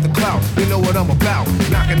 Don't doubt the clout, you know what I'm about.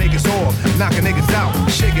 Knocking niggas off, knocking niggas out,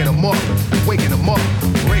 shaking them up, waking them up,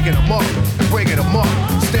 breaking them up, breaking them up.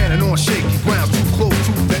 Standing on shaky ground, too close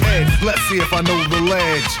to the edge. Let's see if I know the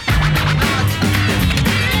ledge.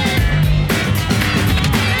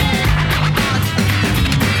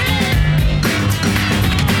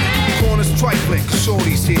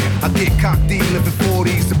 shorties here. I get cocked, living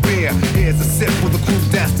 40s a beer. Here's a sip for the crew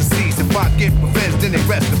that's deceased. If I get revenge, then they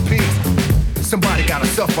rest in peace. Somebody gotta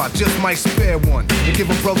suffer, I just might spare one and give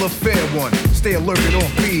a brother a fair one. Stay alert on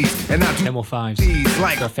bees, and I do no more fives. These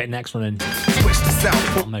like gotta fit next one in. Switch to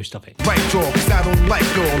south, not most of it. Right draw, cause I don't like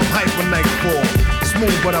all. I'm hyper nightfall.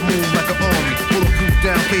 Smooth, but I move like an army. Bulletproof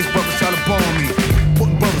down, case brothers try to bomb me.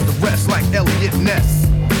 Putting brothers to rest like Elliot Ness.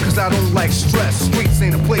 Cause I don't like stress. Streets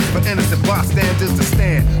ain't a place for innocent bystanders to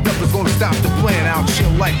stand. Nothing's gonna stop the plan. I'll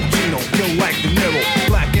chill like Gino, kill like De Niro.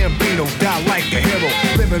 Black Gambino, die like a hero.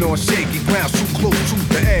 Living on shaky ground, too close to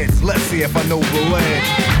the edge. Let's see if I know the ledge.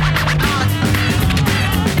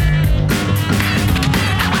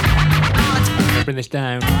 Bring this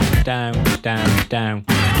down.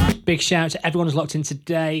 Big shout out to everyone who's locked in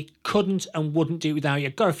today. Couldn't and wouldn't do it without you.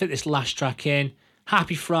 Gotta fit this last track in.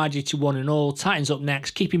 Happy Friday to one and all. Titans up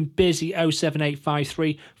next. Keep him busy.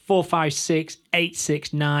 07853 456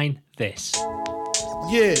 869. This.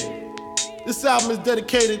 Yeah. This album is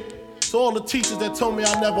dedicated to all the teachers that told me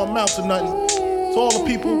I never amount to nothing. To all the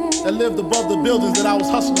people that lived above the buildings that I was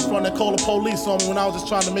hustling from that called the police on me when I was just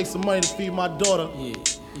trying to make some money to feed my daughter.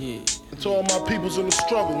 Yeah. And to all my peoples in the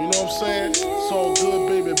struggle, you know what I'm saying? It's all good,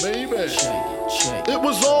 baby. It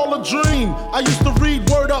was all a dream. I used to read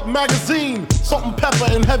Word Up magazine. Salt and Pepper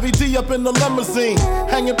and Heavy D up in the limousine.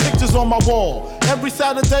 Hanging pictures on my wall. Every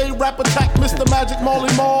Saturday, rap attack Mr. Magic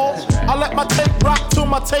Molly Mall. I let my tape rock till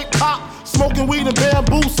my tape pop. Smoking weed and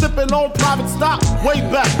bamboo, sipping on private stock. Way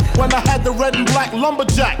back when I had the red and black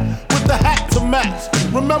lumberjack with the hat to match.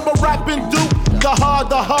 Remember rapping Duke? The hard.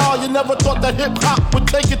 You never thought that hip hop would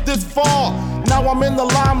take it this far. Now I'm in the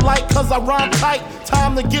limelight cause I rhyme tight.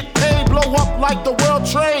 Time to get paid, blow up like the world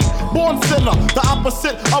trade. Born sinner, the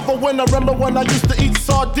opposite of a winner. Remember when I used to eat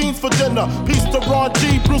sardines for dinner? Peace to Ron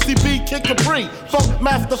G, Brucey B, Kid Capri. Funk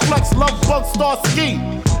Master Flex, Love Bug, Star Ski.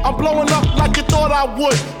 I'm blowing up like you thought I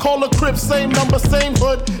would. Call a crib, same number, same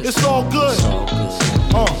hood. It's all good.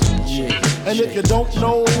 And if you don't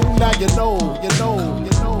know, now you know, you know, you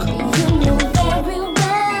know.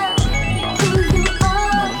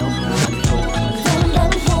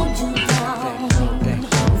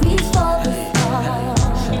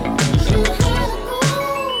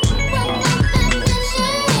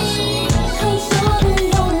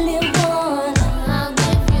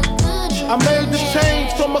 I made the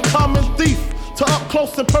change from a common thief to up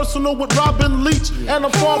close and personal with Robin Leach. And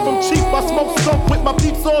I'm far from cheap, I smoke skunk with my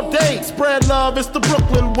peeps all day. Spread love, it's the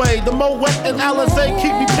Brooklyn way. The Moet and Alizé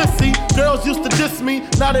keep me pissy. Girls used to diss me,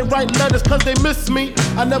 now they write letters cause they miss me.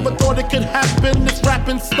 I never thought it could happen, this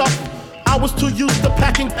rapping stuff. I was too used to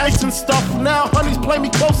packing ice and stuff. Now honeys play me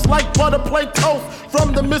close like butter play toast.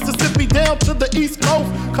 From the Mississippi down to the East Coast.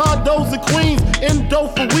 Condos in Queens, in dough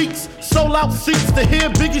for weeks. Sold out seats to hear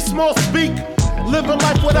Biggie Small speak. Living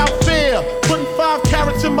life without fear. Putting 5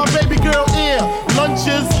 carats in my baby girl ear.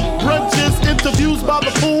 Lunches, brunches, interviews by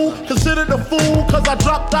the pool. Considered a fool cause I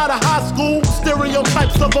dropped out of high school.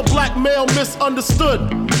 Stereotypes of a black male misunderstood.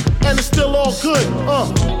 And it's still all good,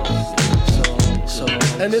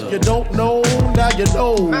 And if you don't know, now you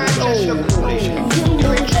know.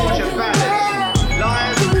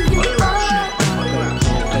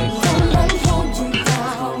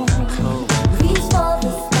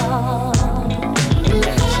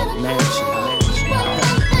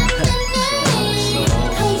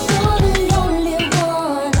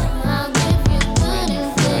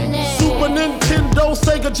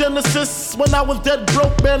 Sega Genesis. When I was dead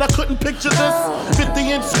broke, man, I couldn't picture this.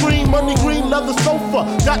 50-inch screen, money green, leather sofa.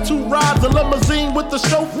 Got 2 rides, a limousine with the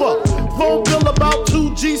chauffeur. Phone bill about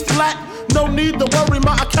 2 G's flat. No need to worry,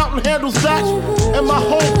 my accountant handles that. And my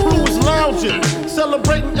whole crew is lounging,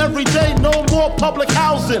 celebrating every day, no more public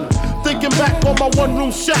housing. Thinking back on my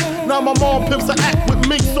one-room shack. Now my mom pimps an act with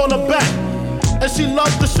minks on her back. And she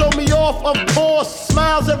loves to show me off, of course.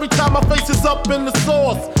 Smiles every time my face is up in the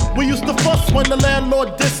sauce. We used to fuss when the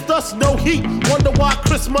landlord dissed us. No heat, wonder why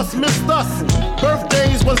Christmas missed us.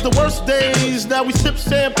 Birthdays was the worst days. Now we sip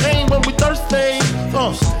champagne when we thirsty.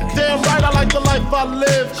 Damn right, I like the life I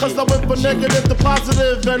live. Cause I went from negative to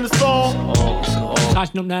positive, and it's all.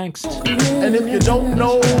 Tighten up next. And if you don't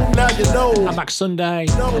know, now you know. I'm back Sunday.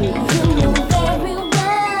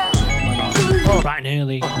 Bright and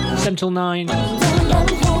early, 7 till 9.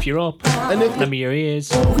 If you're up, lend me your ears.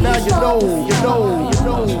 Now you know, you know, you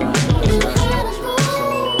know.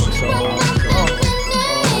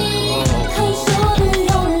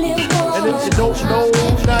 And if you don't know,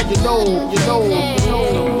 now you know, you know, you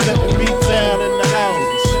know. Let me beat down in the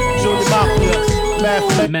house. Junior Mafia,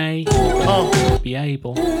 Math May be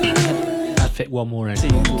able. I'd fit one more in.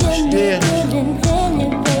 Yeah.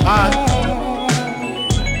 Alright.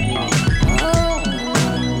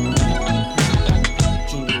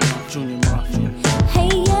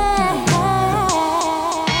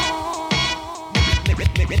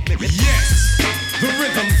 Yes, the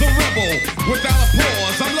rhythm, the rebel. Without a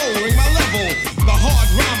pause, I'm lowering my level. The hard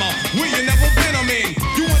rhymer, where you never been, I'm in.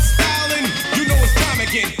 You want styling? You know it's time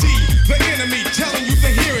again. D, the enemy, telling you to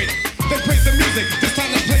hear it. They praise the music, it's time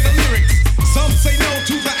to play the lyrics. Some say no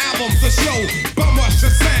to the album, the show. Bum rush the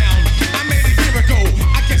sound. I made a year ago.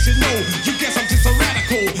 I guess you know. You guess I'm just a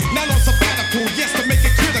radical. Not on sabbatical, yes, to make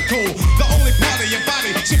it critical. The only part of your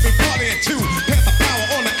body should be party at 2. Pass the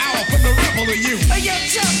power on the hour from the rebel to you. Hey, yo,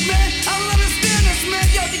 Chuck, man, I don't understand this, man.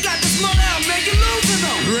 Yo, you got this money out, man. You're losing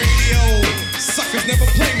them. Radio, suckers never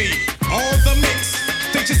play me. All the mix,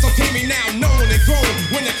 they just okay me now. Known and grown.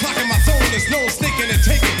 When they're clocking my zone, there's no sneaking and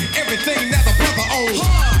taking everything that the brother owns.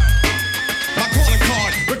 My calling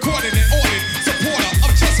card, recorded and ordered. Supporter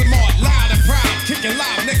of Justin Mart, loud and proud. Kicking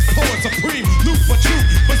live, next poet supreme. Loop for truth,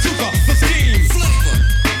 bazooka, the scheme. Flipper,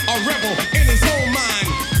 a rebel in his own mind.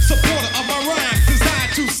 Supporter of my rhyme,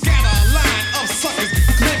 designed to scatter a line of suckers who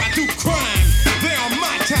claim I do crime. They are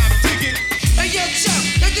my time, dig it. Hey, yo, Chuck,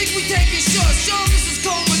 I think we take it short. Show this is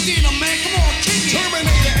Cole Medina, man. Come on, kick it.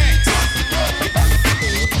 Terminator X.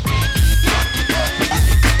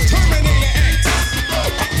 Terminator X.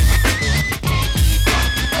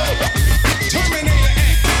 Terminator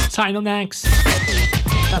X. Tighten up next.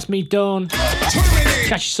 That's me done.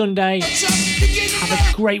 Catch you Sunday.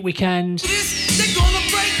 Have a great weekend. They're gonna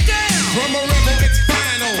break down. From a rebel, it's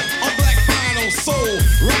final. A black final soul.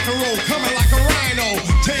 Rock and roll coming like a rhino.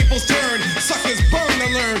 Tables turn, suckers burn to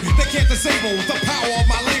learn. They can't disable the power of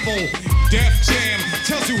my label. Def Jam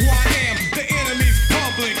tells you who I am.